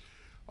parents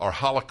are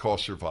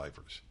Holocaust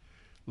survivors.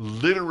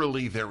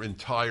 Literally their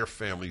entire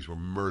families were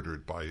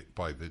murdered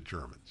by the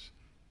Germans.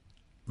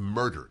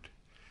 Murdered.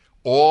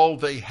 All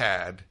they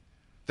had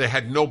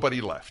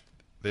nobody left.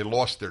 They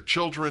lost their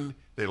children,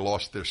 they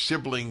lost their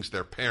siblings,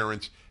 their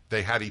parents,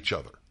 they had each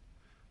other.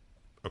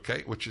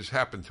 Okay? Which has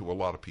happened to a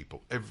lot of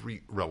people.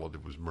 Every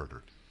relative was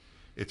murdered.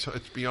 It's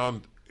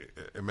beyond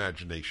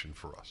imagination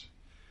for us.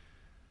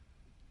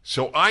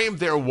 So I am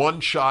their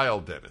one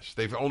child, Dennis.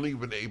 They've only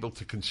been able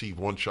to conceive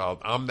one child.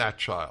 I'm that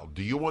child.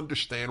 Do you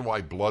understand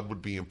why blood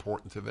would be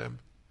important to them?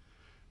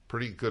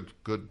 Pretty good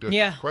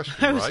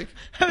question, right?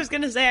 I was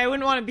going to say I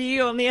wouldn't want to be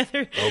you on the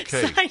other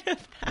side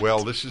of that.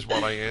 Well, this is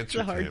what I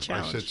answered to him.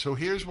 Challenge. I said, so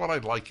here's what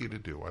I'd like you to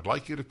do. I'd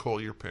like you to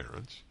call your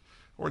parents,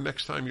 or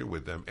next time you're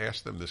with them,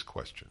 ask them this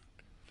question.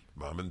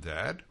 Mom and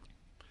Dad,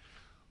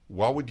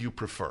 what would you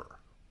prefer?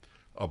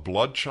 A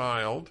blood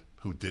child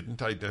who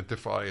didn't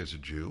identify as a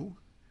Jew,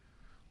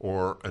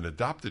 or an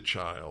adopted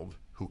child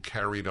who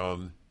carried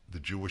on the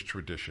Jewish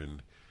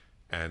tradition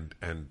and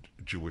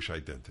Jewish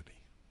identity?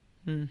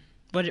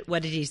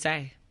 What did he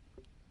say?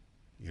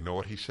 You know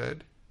what he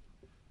said?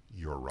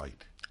 You're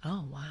right.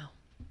 Oh, wow.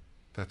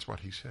 That's what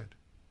he said.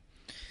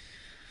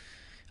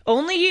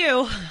 Only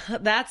you.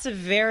 That's a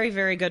very,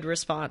 very good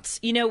response.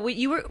 You know, what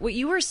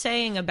you were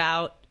saying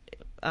about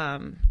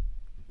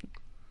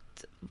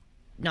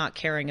not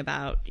caring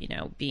about,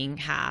 being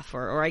half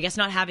or I guess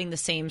not having the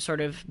same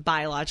sort of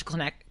biological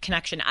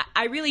connection.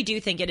 I really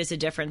do think it is a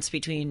difference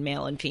between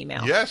male and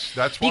female. Yes,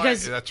 that's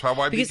how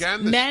I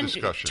began this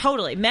discussion.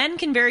 Totally. Men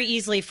can very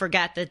easily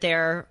forget that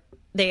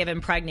they have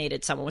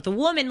impregnated someone. With a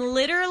woman,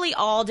 literally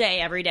all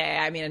day, every day.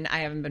 I mean,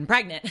 I haven't been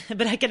pregnant,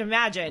 but I can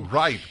imagine.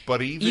 Right,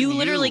 but even you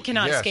literally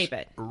cannot escape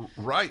it.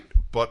 Right,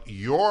 but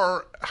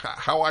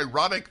how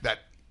ironic that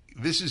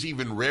this is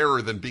even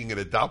rarer than being an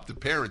adopted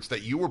parent,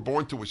 that you were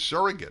born to a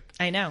surrogate.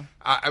 I know.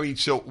 I mean,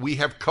 so we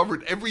have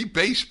covered every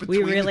base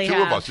between the two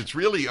of us. It's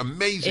really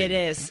amazing. It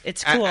is.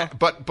 It's cool.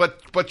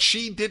 But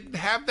she didn't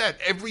have that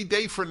every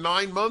day for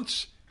 9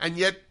 months, and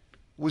yet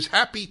was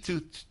happy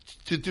to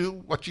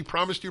do what she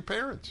promised your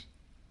parents.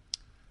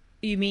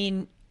 You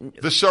mean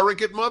the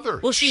surrogate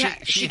mother? Well, she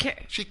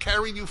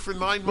carried you for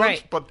 9 months,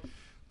 right.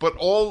 But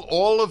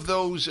all of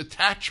those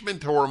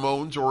attachment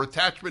hormones or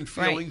attachment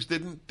feelings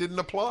didn't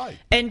apply.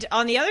 And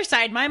on the other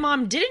side, my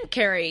mom didn't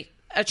carry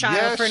a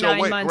child for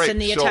 9 months,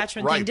 and the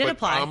attachment thing did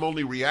apply. I'm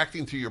only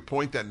reacting to your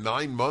point that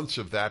 9 months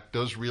of that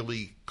does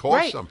really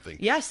cause something.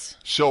 Yes.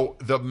 So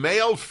the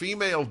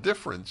male-female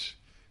difference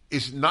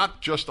is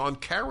not just on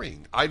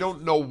carrying. I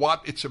don't know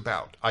what it's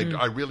about.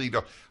 I really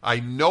don't.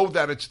 I know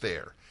that it's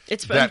there.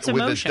 It's with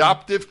emotion.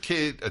 adopted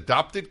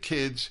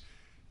kids.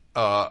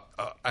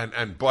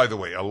 And by the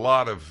way, a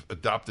lot of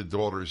adopted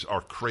daughters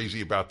are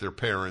crazy about their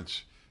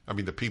parents. I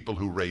mean, the people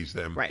who raise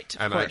them. Right.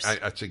 And of course.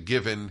 it's a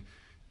given.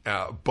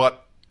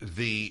 But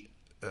the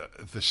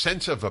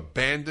sense of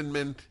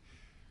abandonment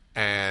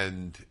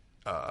and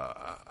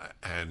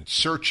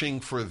searching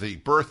for the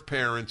birth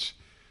parents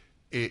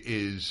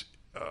is,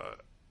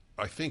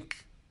 I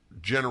think,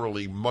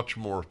 generally much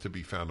more to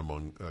be found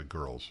among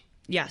girls.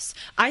 Yes.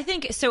 I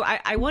think so.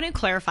 I want to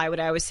clarify what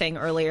I was saying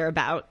earlier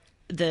about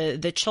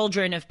the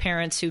children of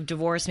parents who've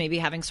divorced maybe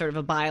having sort of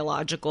a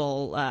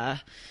biological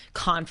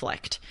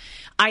conflict.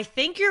 I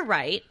think you're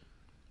right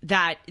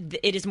that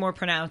it is more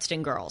pronounced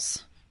in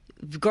girls.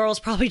 Girls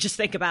probably just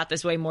think about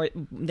this way more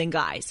than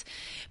guys.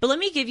 But let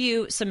me give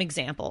you some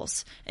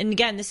examples. And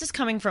again, this is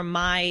coming from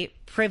my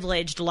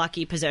privileged,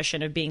 lucky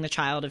position of being the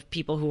child of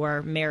people who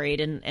are married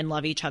and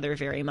love each other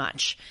very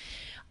much.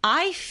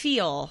 I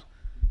feel,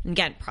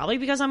 again, probably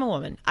because I'm a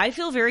woman, I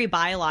feel very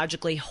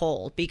biologically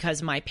whole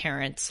because my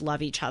parents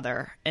love each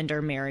other and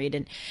are married.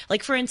 And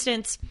like, for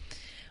instance,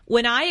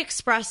 when I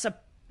express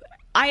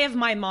I have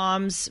my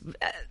mom's,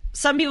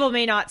 some people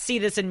may not see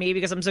this in me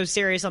because I'm so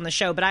serious on the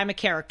show, but I'm a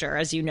character,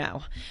 as you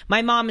know.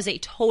 My mom is a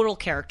total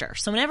character.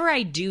 So whenever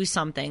I do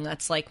something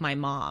that's like my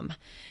mom,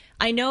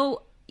 I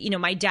know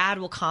my dad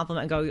will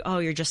compliment and go, "Oh,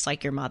 you're just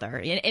like your mother,"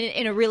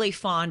 in a really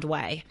fond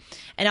way.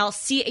 And I'll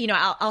see,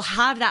 I'll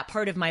have that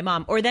part of my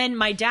mom. Or then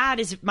my dad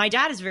is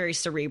very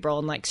cerebral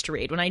and likes to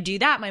read. When I do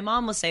that, my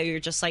mom will say, "You're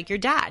just like your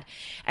dad."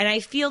 And I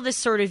feel this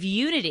sort of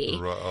unity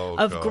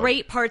of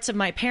great parts of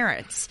my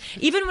parents.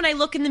 Even when I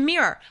look in the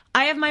mirror,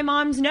 I have my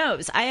mom's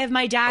nose. I have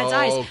my dad's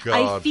eyes. God.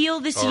 I feel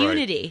this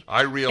unity.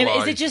 I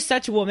realize. Is it just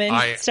such woman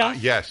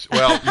stuff? Yes.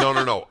 Well,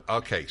 no.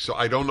 Okay, so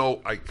I don't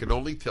know. I can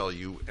only tell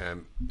you,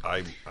 and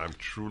I'm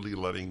truly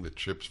letting the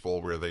chips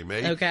fall where they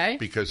may. Okay.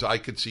 Because I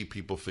could see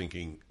people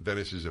thinking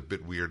Dennis is a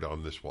bit weird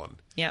on this one.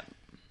 Yep.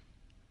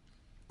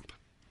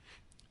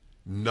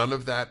 None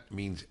of that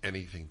means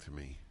anything to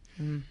me.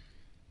 Mm.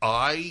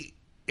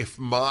 If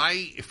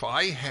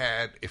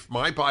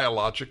my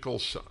biological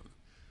son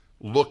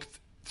looked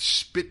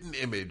spitting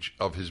image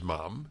of his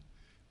mom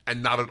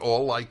and not at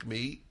all like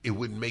me, it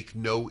would make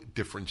no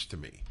difference to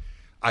me.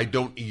 I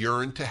don't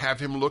yearn to have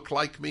him look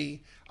like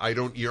me. I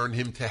don't yearn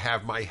him to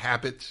have my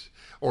habits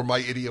or my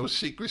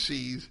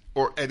idiosyncrasies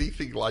or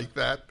anything like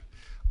that.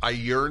 I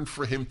yearn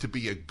for him to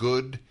be a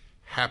good,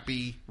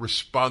 happy,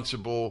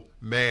 responsible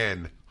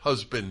man,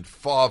 husband,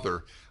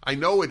 father. I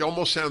know it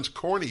almost sounds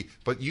corny,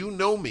 but you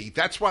know me.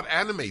 That's what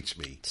animates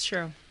me. It's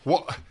true.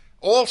 Well,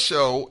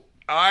 also,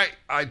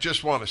 I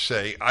just want to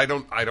say I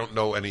don't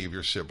know any of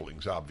your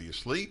siblings,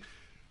 obviously,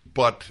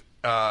 but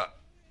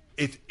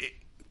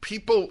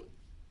people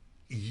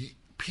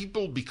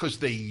because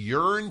they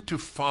yearn to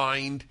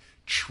find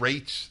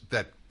traits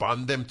that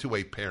bond them to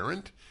a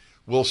parent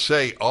will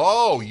say,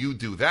 "Oh, you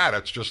do that,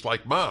 it's just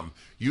like mom.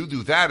 You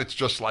do that, it's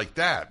just like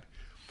dad."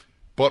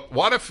 But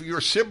what if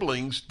your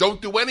siblings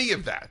don't do any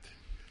of that?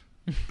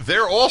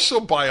 They're also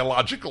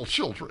biological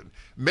children.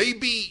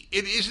 Maybe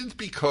it isn't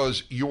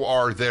because you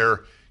are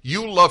there.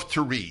 You love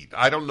to read.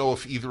 I don't know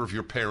if either of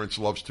your parents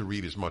loves to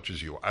read as much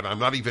as you. And I'm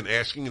not even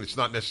asking, and it's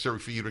not necessary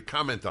for you to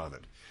comment on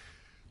it.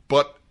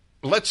 But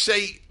let's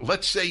say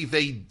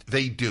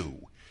they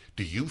do.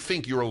 Do you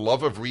think your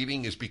love of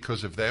reading is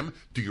because of them?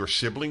 Do your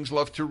siblings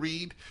love to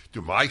read?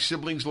 Do my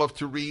siblings love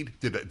to read?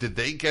 Did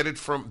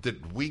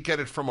we get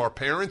it from our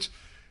parents?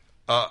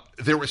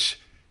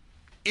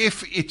 If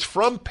it's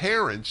from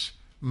parents,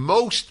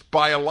 most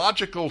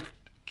biological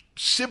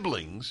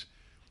siblings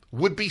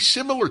would be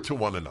similar to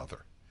one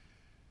another.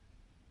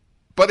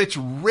 But it's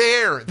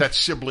rare that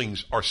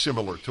siblings are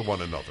similar to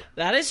one another.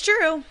 That is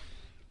true.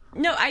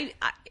 No,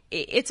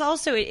 it's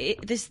also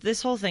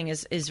this whole thing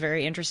is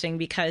very interesting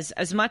because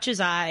as much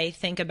as I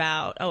think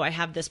about, I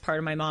have this part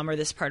of my mom or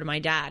this part of my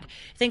dad,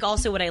 I think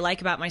also what I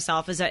like about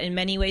myself is that in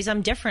many ways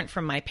I'm different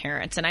from my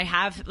parents. And I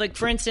have, like,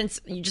 for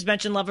instance, you just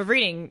mentioned love of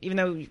reading, even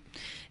though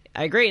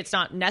I agree it's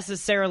not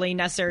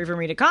necessary for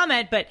me to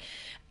comment, but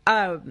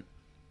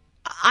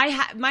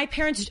my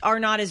parents are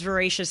not as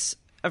voracious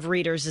of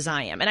readers as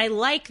I am. And I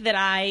like that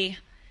I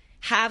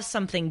have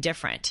something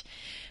different.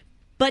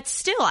 But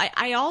still,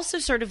 I also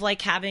sort of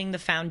like having the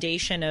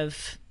foundation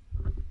of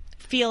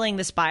feeling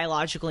this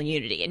biological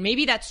unity. And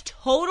maybe that's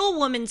total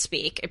woman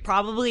speak. It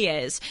probably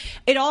is.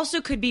 It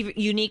also could be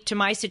unique to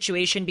my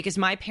situation because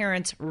my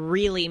parents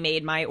really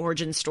made my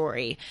origin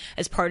story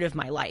as part of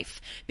my life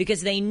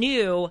because they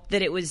knew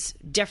that it was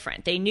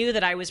different. They knew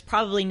that I was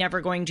probably never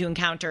going to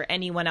encounter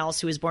anyone else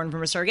who was born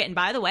from a surrogate. And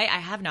by the way, I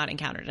have not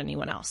encountered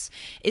anyone else.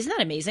 Isn't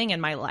that amazing? In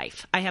my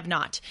life, I have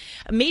not.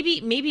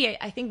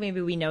 I think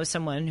maybe we know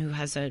someone who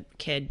has a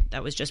kid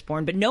that was just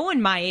born, but no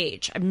one my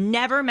age. I've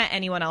never met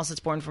anyone else that's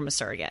born from a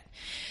surrogate.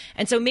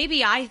 And so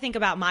maybe I think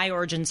about my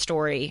origin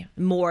story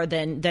more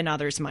than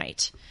others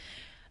might.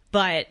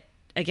 But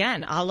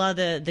again, a la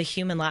the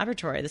human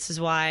laboratory, this is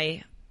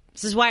why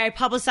I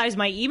publicize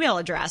my email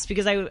address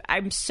because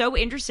I'm so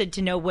interested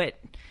to know what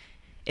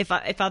if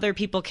other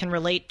people can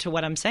relate to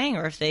what I'm saying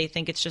or if they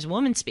think it's just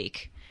woman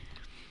speak.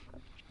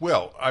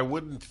 Well, I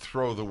wouldn't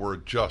throw the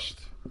word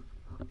just.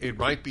 It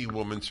might be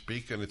woman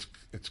speak, and it's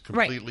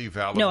completely right.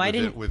 valid. No, I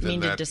didn't within mean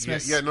that. to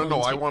dismiss. Yeah,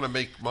 no. I want to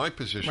make my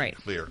position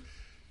clear.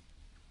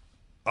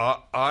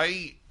 All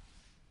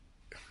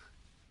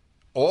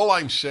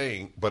I'm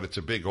saying, but it's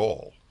a big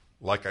all,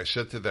 like I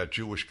said to that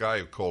Jewish guy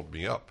who called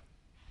me up,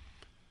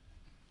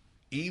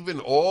 even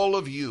all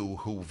of you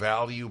who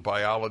value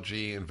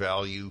biology and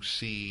value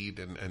seed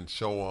and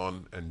so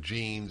on, and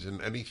genes and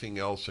anything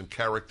else and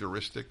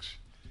characteristics,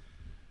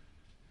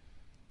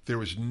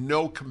 there is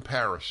no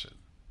comparison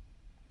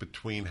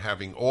between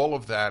having all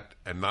of that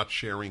and not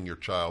sharing your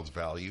child's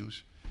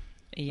values,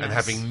 and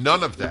having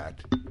none of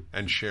that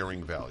and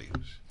sharing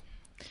values.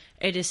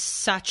 It is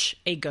such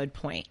a good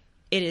point.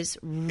 It is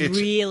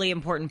really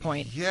important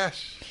point.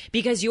 Yes.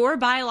 Because your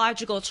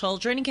biological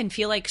children can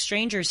feel like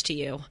strangers to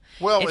you.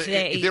 Well,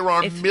 there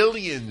are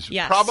millions,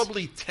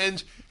 probably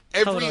tens.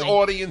 Every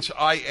audience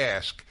I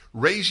ask,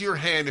 raise your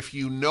hand if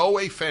you know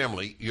a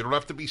family. You don't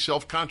have to be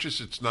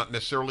self-conscious. It's not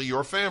necessarily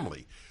your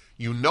family.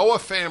 You know a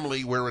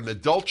family where an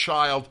adult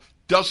child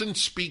doesn't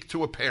speak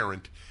to a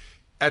parent.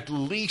 At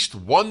least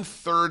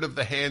 1/3 of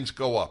the hands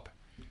go up.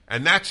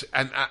 And that's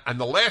and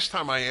the last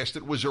time I asked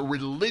it was a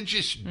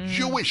religious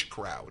Jewish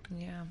crowd.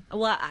 Yeah.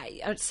 Well,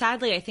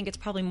 sadly, I think it's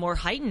probably more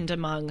heightened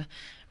among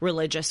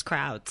religious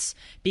crowds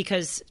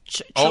because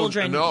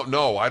children. Oh,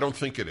 no, I don't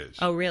think it is.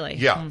 Oh, really?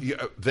 Yeah,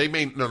 they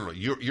may. No.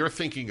 You're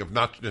thinking of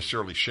not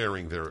necessarily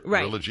sharing their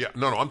religion.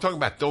 No, I'm talking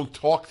about don't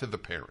talk to the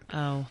parent.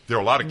 Oh. There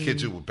are a lot of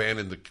kids who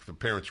abandon the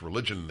parent's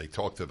religion and they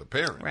talk to the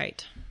parent.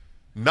 Right.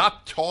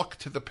 Not talk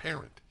to the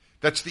parent.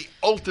 That's the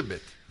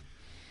ultimate.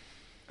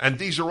 And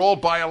these are all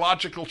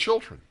biological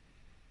children.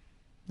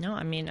 No,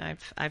 I mean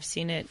I've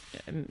seen it.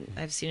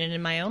 I've seen it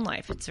in my own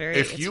life. It's very.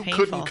 If it's you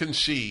painful. couldn't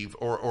conceive,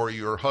 or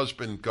your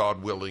husband,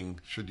 God willing,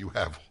 should you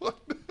have one?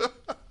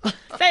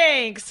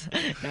 Thanks.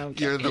 No, I'm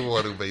You're kidding. the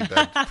one who made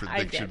that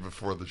prediction did.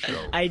 before the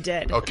show. I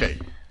did. Okay.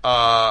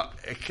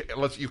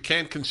 You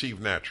can't conceive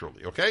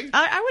naturally. Okay.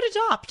 I would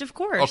adopt, of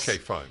course. Okay,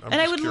 fine.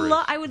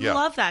 I would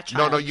love that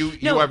child. No, you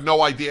have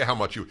no idea how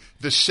much you.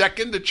 The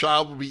second the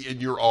child will be in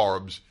your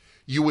arms,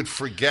 you would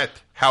forget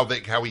how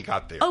he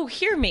got there. Oh,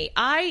 hear me.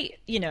 I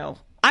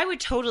would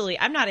totally.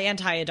 I'm not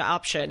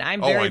anti-adoption.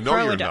 I'm I very know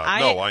pro. you're not.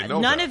 No, I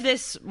know none that. of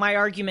this. My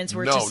arguments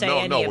were to say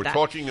any of that. No, we're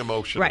talking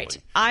emotionally. Right.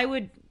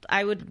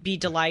 I would be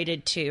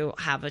delighted to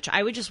have a child.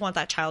 I would just want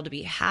that child to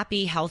be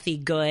happy, healthy,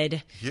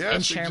 good,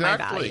 and share my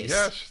values.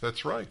 Yes,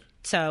 that's right.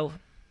 So,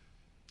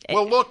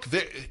 well, look,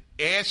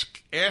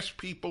 ask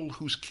people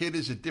whose kid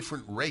is a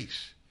different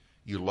race.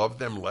 You love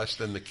them less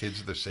than the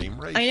kids of the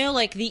same race. I know,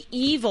 like the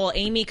evil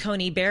Amy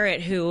Coney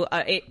Barrett, who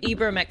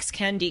Ibram X.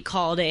 Kendi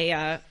called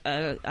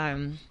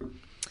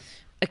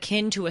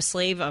akin to a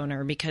slave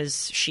owner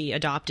because she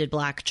adopted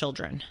black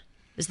children.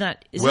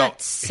 Isn't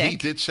that sick? He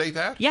did say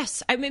that?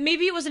 Yes. I mean,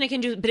 maybe it wasn't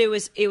akin to, but it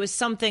was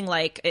something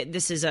like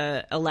this is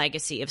a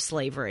legacy of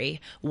slavery.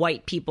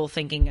 White people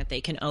thinking that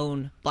they can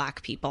own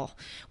black people.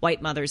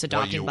 White mothers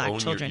adopting black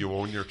children. You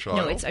own your child?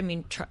 No,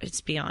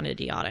 it's beyond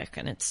idiotic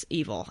and it's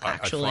evil.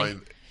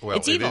 Actually,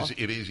 it's evil.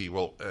 It is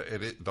evil.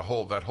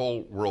 That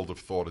whole world of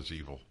thought is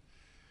evil.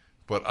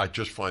 But I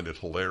just find it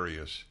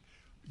hilarious.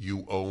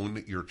 You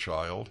own your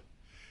child.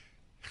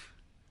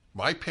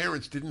 My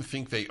parents didn't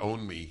think they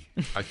owned me,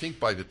 I think,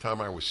 by the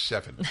time I was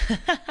 7.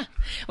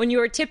 When you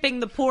were tipping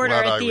the porter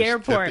at the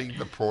airport. Tipping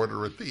the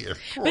porter at the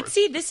airport. But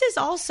see, this is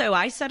also,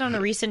 I said on a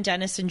recent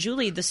Dennis and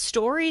Julie, the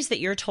stories that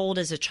you're told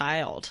as a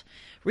child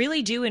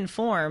really do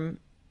inform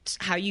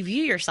how you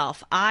view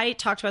yourself. I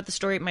talked about the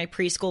story at my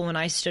preschool when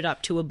I stood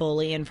up to a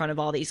bully in front of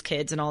all these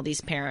kids and all these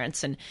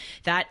parents, and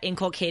that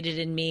inculcated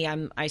in me,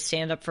 I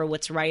stand up for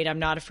what's right. I'm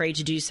not afraid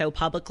to do so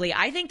publicly.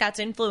 I think that's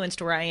influenced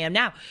where I am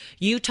now.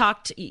 You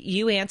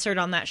answered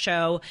on that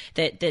show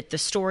that the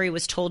story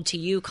was told to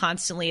you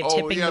constantly of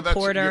tipping the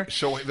porter.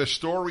 So the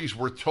stories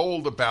were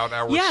told about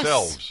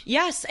ourselves.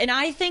 Yes. And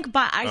I think,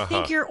 I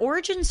think your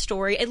origin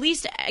story, at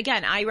least,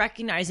 again, I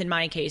recognize in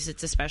my case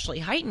it's especially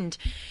heightened,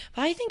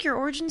 but I think your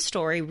origin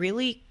story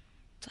really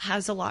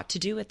has a lot to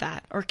do with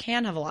that, or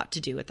can have a lot to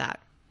do with that.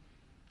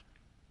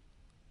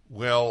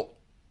 Well,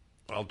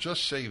 I'll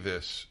just say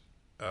this.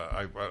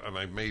 I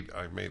made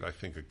I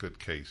think a good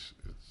case.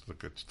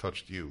 It's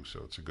touched you,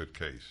 so it's a good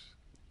case.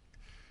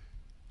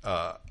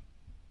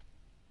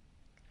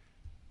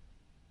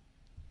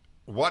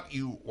 What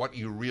you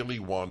really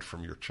want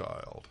from your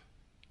child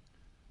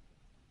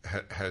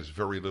has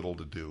very little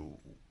to do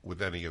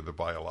with any of the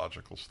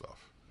biological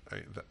stuff.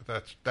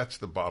 That's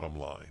the bottom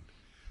line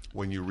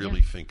when you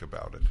really think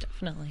about it.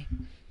 Definitely.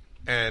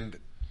 And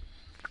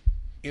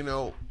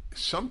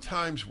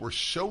sometimes we're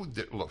so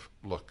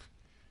look,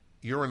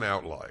 you're an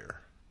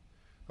outlier.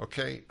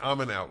 Okay? I'm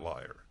an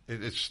outlier.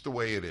 It's the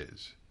way it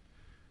is.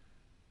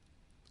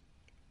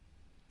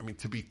 I mean,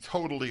 to be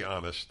totally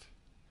honest,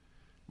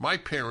 my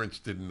parents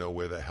didn't know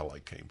where the hell I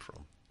came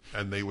from.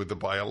 And they were the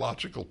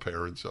biological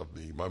parents of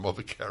me. My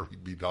mother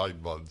carried me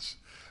 9 months.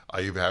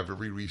 I have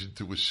every reason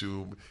to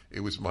assume it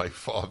was my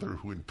father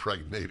who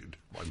impregnated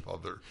my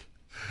mother.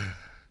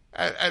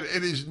 And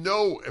it is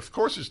of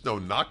course it's no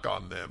knock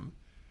on them.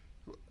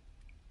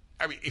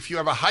 I mean, if you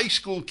have a high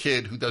school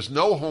kid who does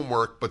no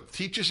homework but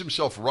teaches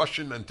himself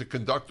Russian and to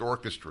conduct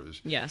orchestras,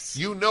 yes,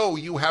 you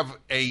have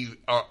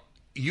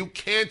you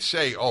can't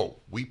say, oh,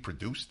 we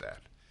produced that.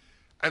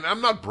 And I'm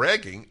not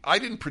bragging. I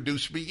didn't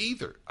produce me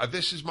either.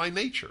 This is my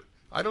nature.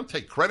 I don't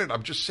take credit.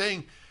 I'm just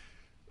saying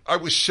I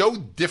was so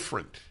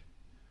different.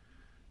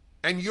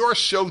 And you're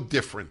so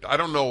different. I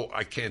don't know.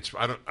 I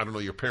don't know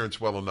your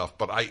parents well enough,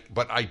 but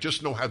I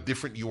just know how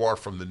different you are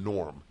from the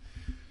norm.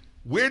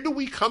 Where do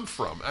we come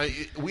from?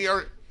 We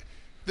are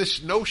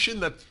this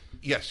notion that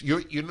yes,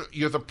 you're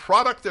the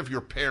product of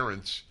your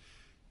parents.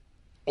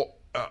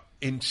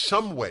 In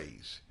some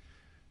ways,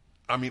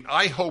 I mean,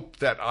 I hope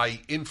that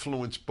I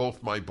influenced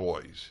both my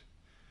boys,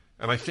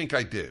 and I think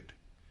I did,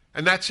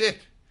 and that's it.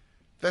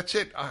 That's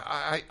it.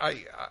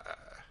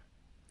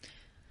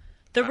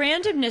 The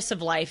randomness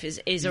of life is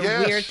a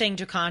weird thing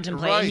to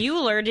contemplate. Right. And you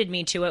alerted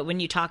me to it when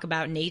you talk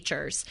about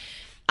natures.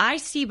 I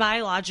see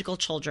biological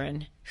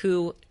children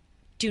who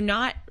do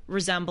not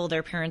resemble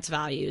their parents'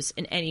 values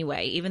in any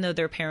way, even though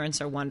their parents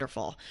are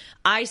wonderful.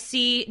 I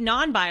see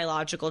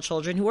non-biological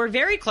children who are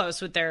very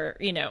close with their,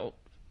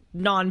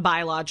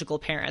 non-biological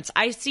parents.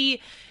 I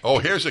see. Oh,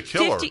 here's a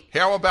killer.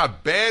 How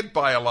about bad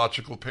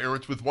biological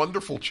parents with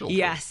wonderful children?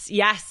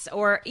 Yes.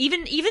 Or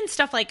even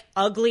stuff like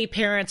ugly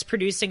parents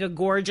producing a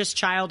gorgeous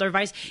child, or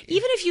vice.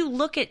 Even if you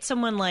look at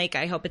someone like,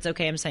 I hope it's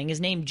okay I'm saying his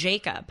name,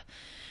 Jacob.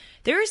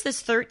 There is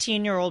this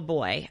 13-year-old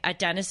boy at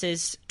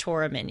Dennis's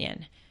Torah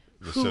Minyan.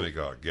 The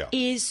synagogue, yeah.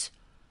 Is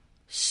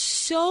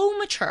so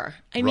mature.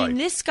 I mean,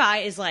 this guy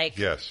is like...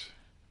 Yes.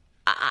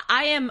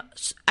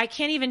 I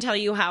can't even tell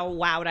you how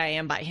wowed I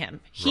am by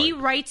him. He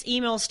writes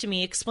emails to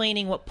me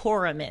explaining what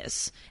Purim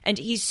is. And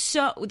he's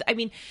so, I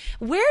mean,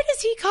 where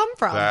does he come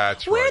from? Where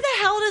the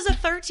hell does a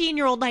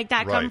 13-year-old like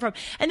that come from?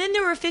 And then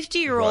there were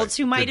 50-year-olds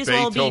who might as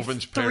well be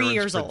 3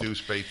 years old.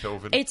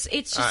 Beethoven? It's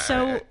just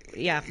so,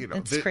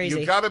 it's crazy.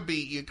 You gotta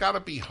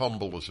be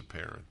humble as a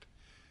parent.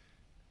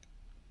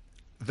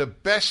 The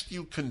best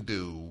you can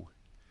do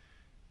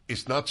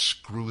is not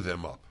screw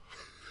them up.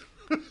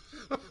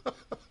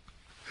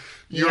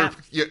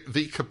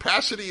 The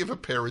capacity of a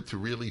parent to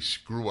really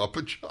screw up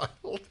a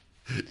child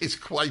is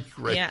quite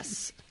great.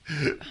 Yes.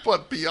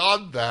 But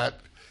beyond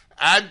that,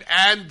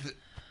 and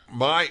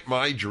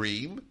my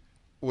dream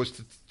was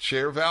to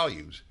share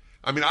values.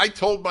 I mean, I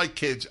told my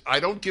kids, I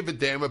don't give a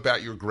damn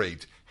about your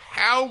grades.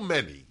 How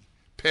many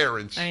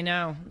parents I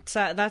know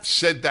that's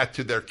said that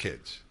to their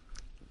kids?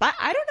 But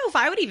I don't know if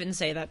I would even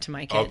say that to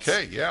my kids.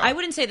 Okay, yeah. I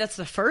wouldn't say that's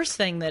the first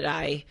thing that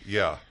I...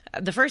 Yeah.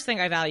 The first thing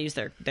I value is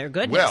their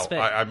goodness. Well, but...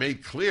 I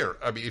made clear.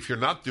 I mean, if you're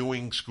not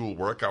doing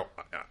schoolwork,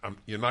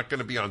 you're not going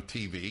to be on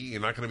TV.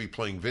 You're not going to be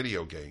playing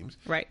video games.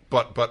 Right.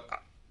 But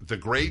the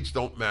grades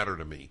don't matter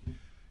to me.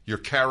 Your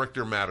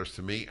character matters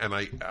to me, and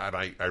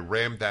I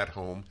rammed that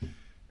home,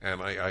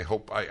 and I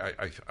hope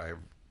I have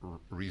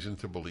reason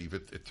to believe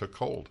it took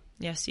hold.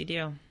 Yes, you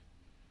do.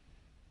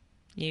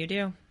 You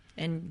do,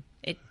 and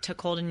it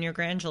took hold in your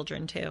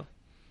grandchildren too,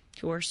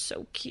 who are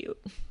so cute.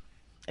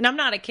 And I'm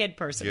not a kid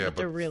person, but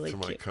they're really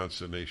cute. To my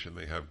consternation,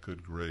 they have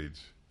good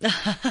grades.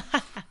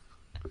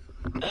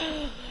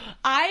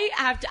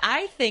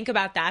 I think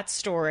about that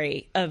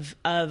story of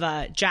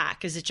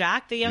Jack. Is it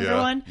Jack, the younger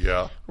one?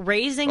 Yeah.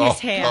 Raising his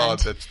hand. God,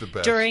 that's the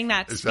best. During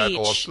that speech. Is that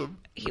awesome?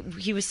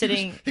 He was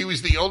sitting. He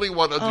was the only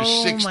one under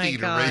 60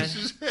 to raise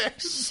his hand.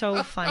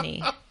 So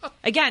funny.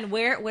 Again,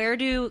 where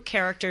do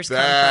characters come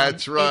from?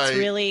 That's right. It's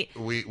really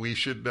we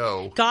should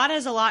know. God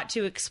has a lot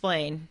to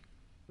explain.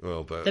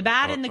 Well, the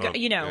bad and the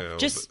good,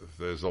 just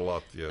there's a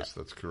lot. Yes,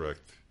 that's correct.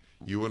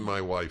 You and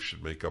my wife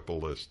should make up a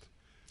list.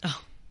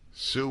 Oh,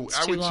 Sue,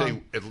 I would say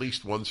at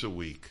least once a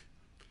week.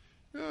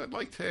 I'd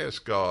like to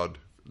ask God,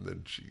 and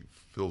then she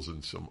fills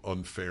in some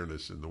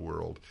unfairness in the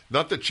world.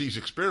 Not that she's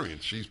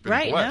experienced; she's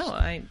been blessed.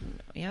 No,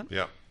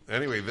 yeah.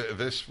 Anyway,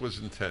 this was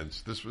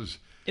intense.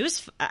 It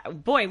was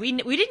boy. We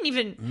didn't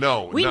even.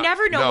 We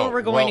never know where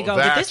we're going to go.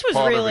 But this was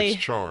part really of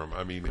its charm.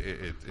 I mean,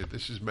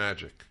 this is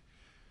magic.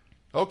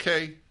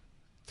 Okay.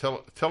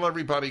 Tell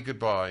everybody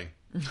goodbye.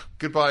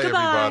 Goodbye,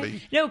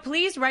 everybody. No,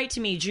 please write to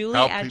me, Julie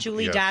at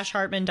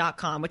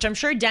julie-hartman.com, which I'm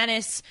sure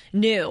Dennis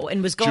knew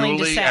and was going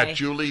to say.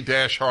 Julie at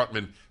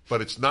Julie-Hartman,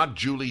 but it's not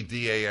Julie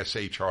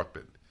D-A-S-H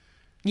Hartman.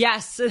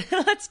 Yes,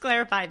 let's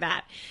clarify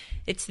that.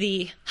 It's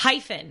the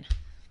hyphen.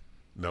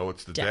 No,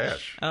 it's the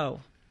dash. Oh,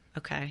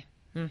 okay.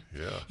 Yeah.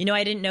 You know,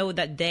 I didn't know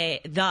that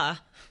the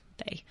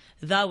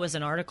was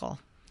an article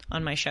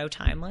on my show,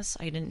 Timeless.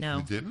 I didn't know.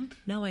 You didn't?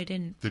 No, I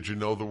didn't. Did you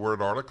know the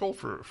word article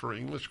for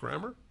English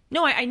grammar?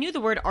 No, I knew the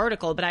word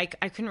article, but I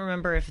couldn't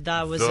remember if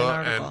the was an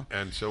article.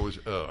 And so is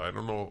I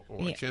don't know.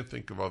 I can't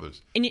think of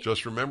others.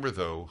 Just remember,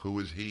 though, who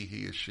is he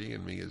is she,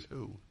 and me is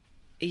who.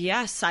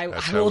 Yes, I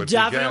will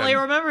definitely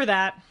remember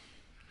that.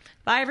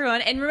 Bye,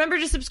 everyone. And remember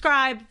to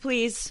subscribe,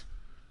 please.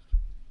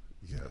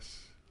 Yes.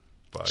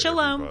 Bye,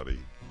 Shalom. everybody.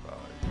 Bye.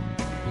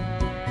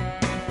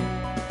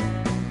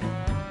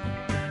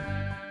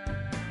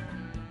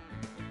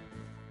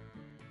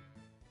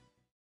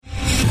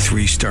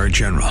 3-star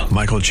General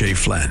Michael J.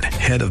 Flynn,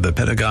 head of the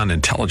Pentagon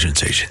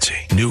Intelligence Agency,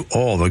 knew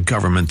all the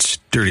government's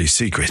dirty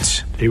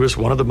secrets. He was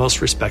one of the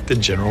most respected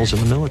generals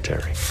in the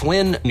military.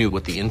 Flynn knew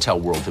what the intel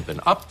world had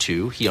been up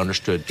to. He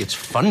understood its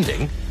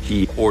funding.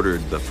 He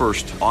ordered the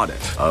first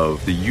audit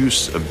of the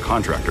use of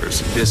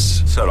contractors.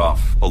 This set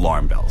off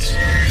alarm bells.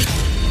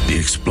 The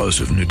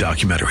explosive new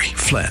documentary,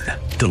 Flynn,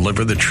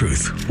 Deliver the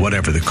Truth,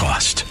 Whatever the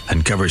Cost,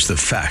 uncovers the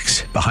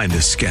facts behind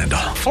this scandal.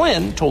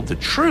 Flynn told the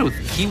truth.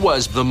 He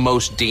was the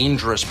most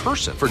dangerous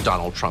person for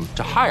Donald Trump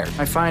to hire.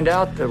 I find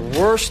out the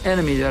worst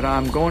enemy that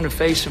I'm going to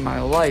face in my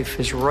life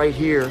is right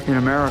here in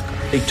America.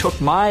 They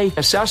took my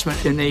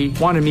assessment and they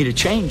wanted me to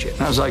change it.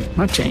 And I was like, I'm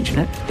not changing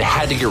it. They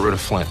had to get rid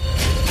of Flynn.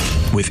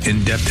 With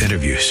in-depth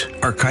interviews,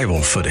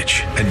 archival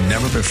footage, and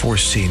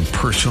never-before-seen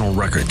personal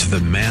records of the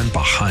man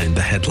behind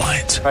the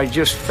headlines. I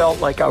just felt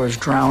like I was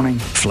drowning.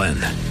 Flynn,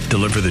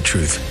 Deliver the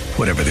Truth,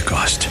 Whatever the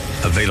Cost.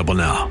 Available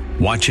now.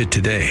 Watch it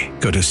today.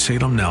 Go to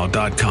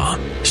salemnow.com.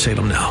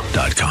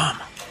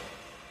 salemnow.com.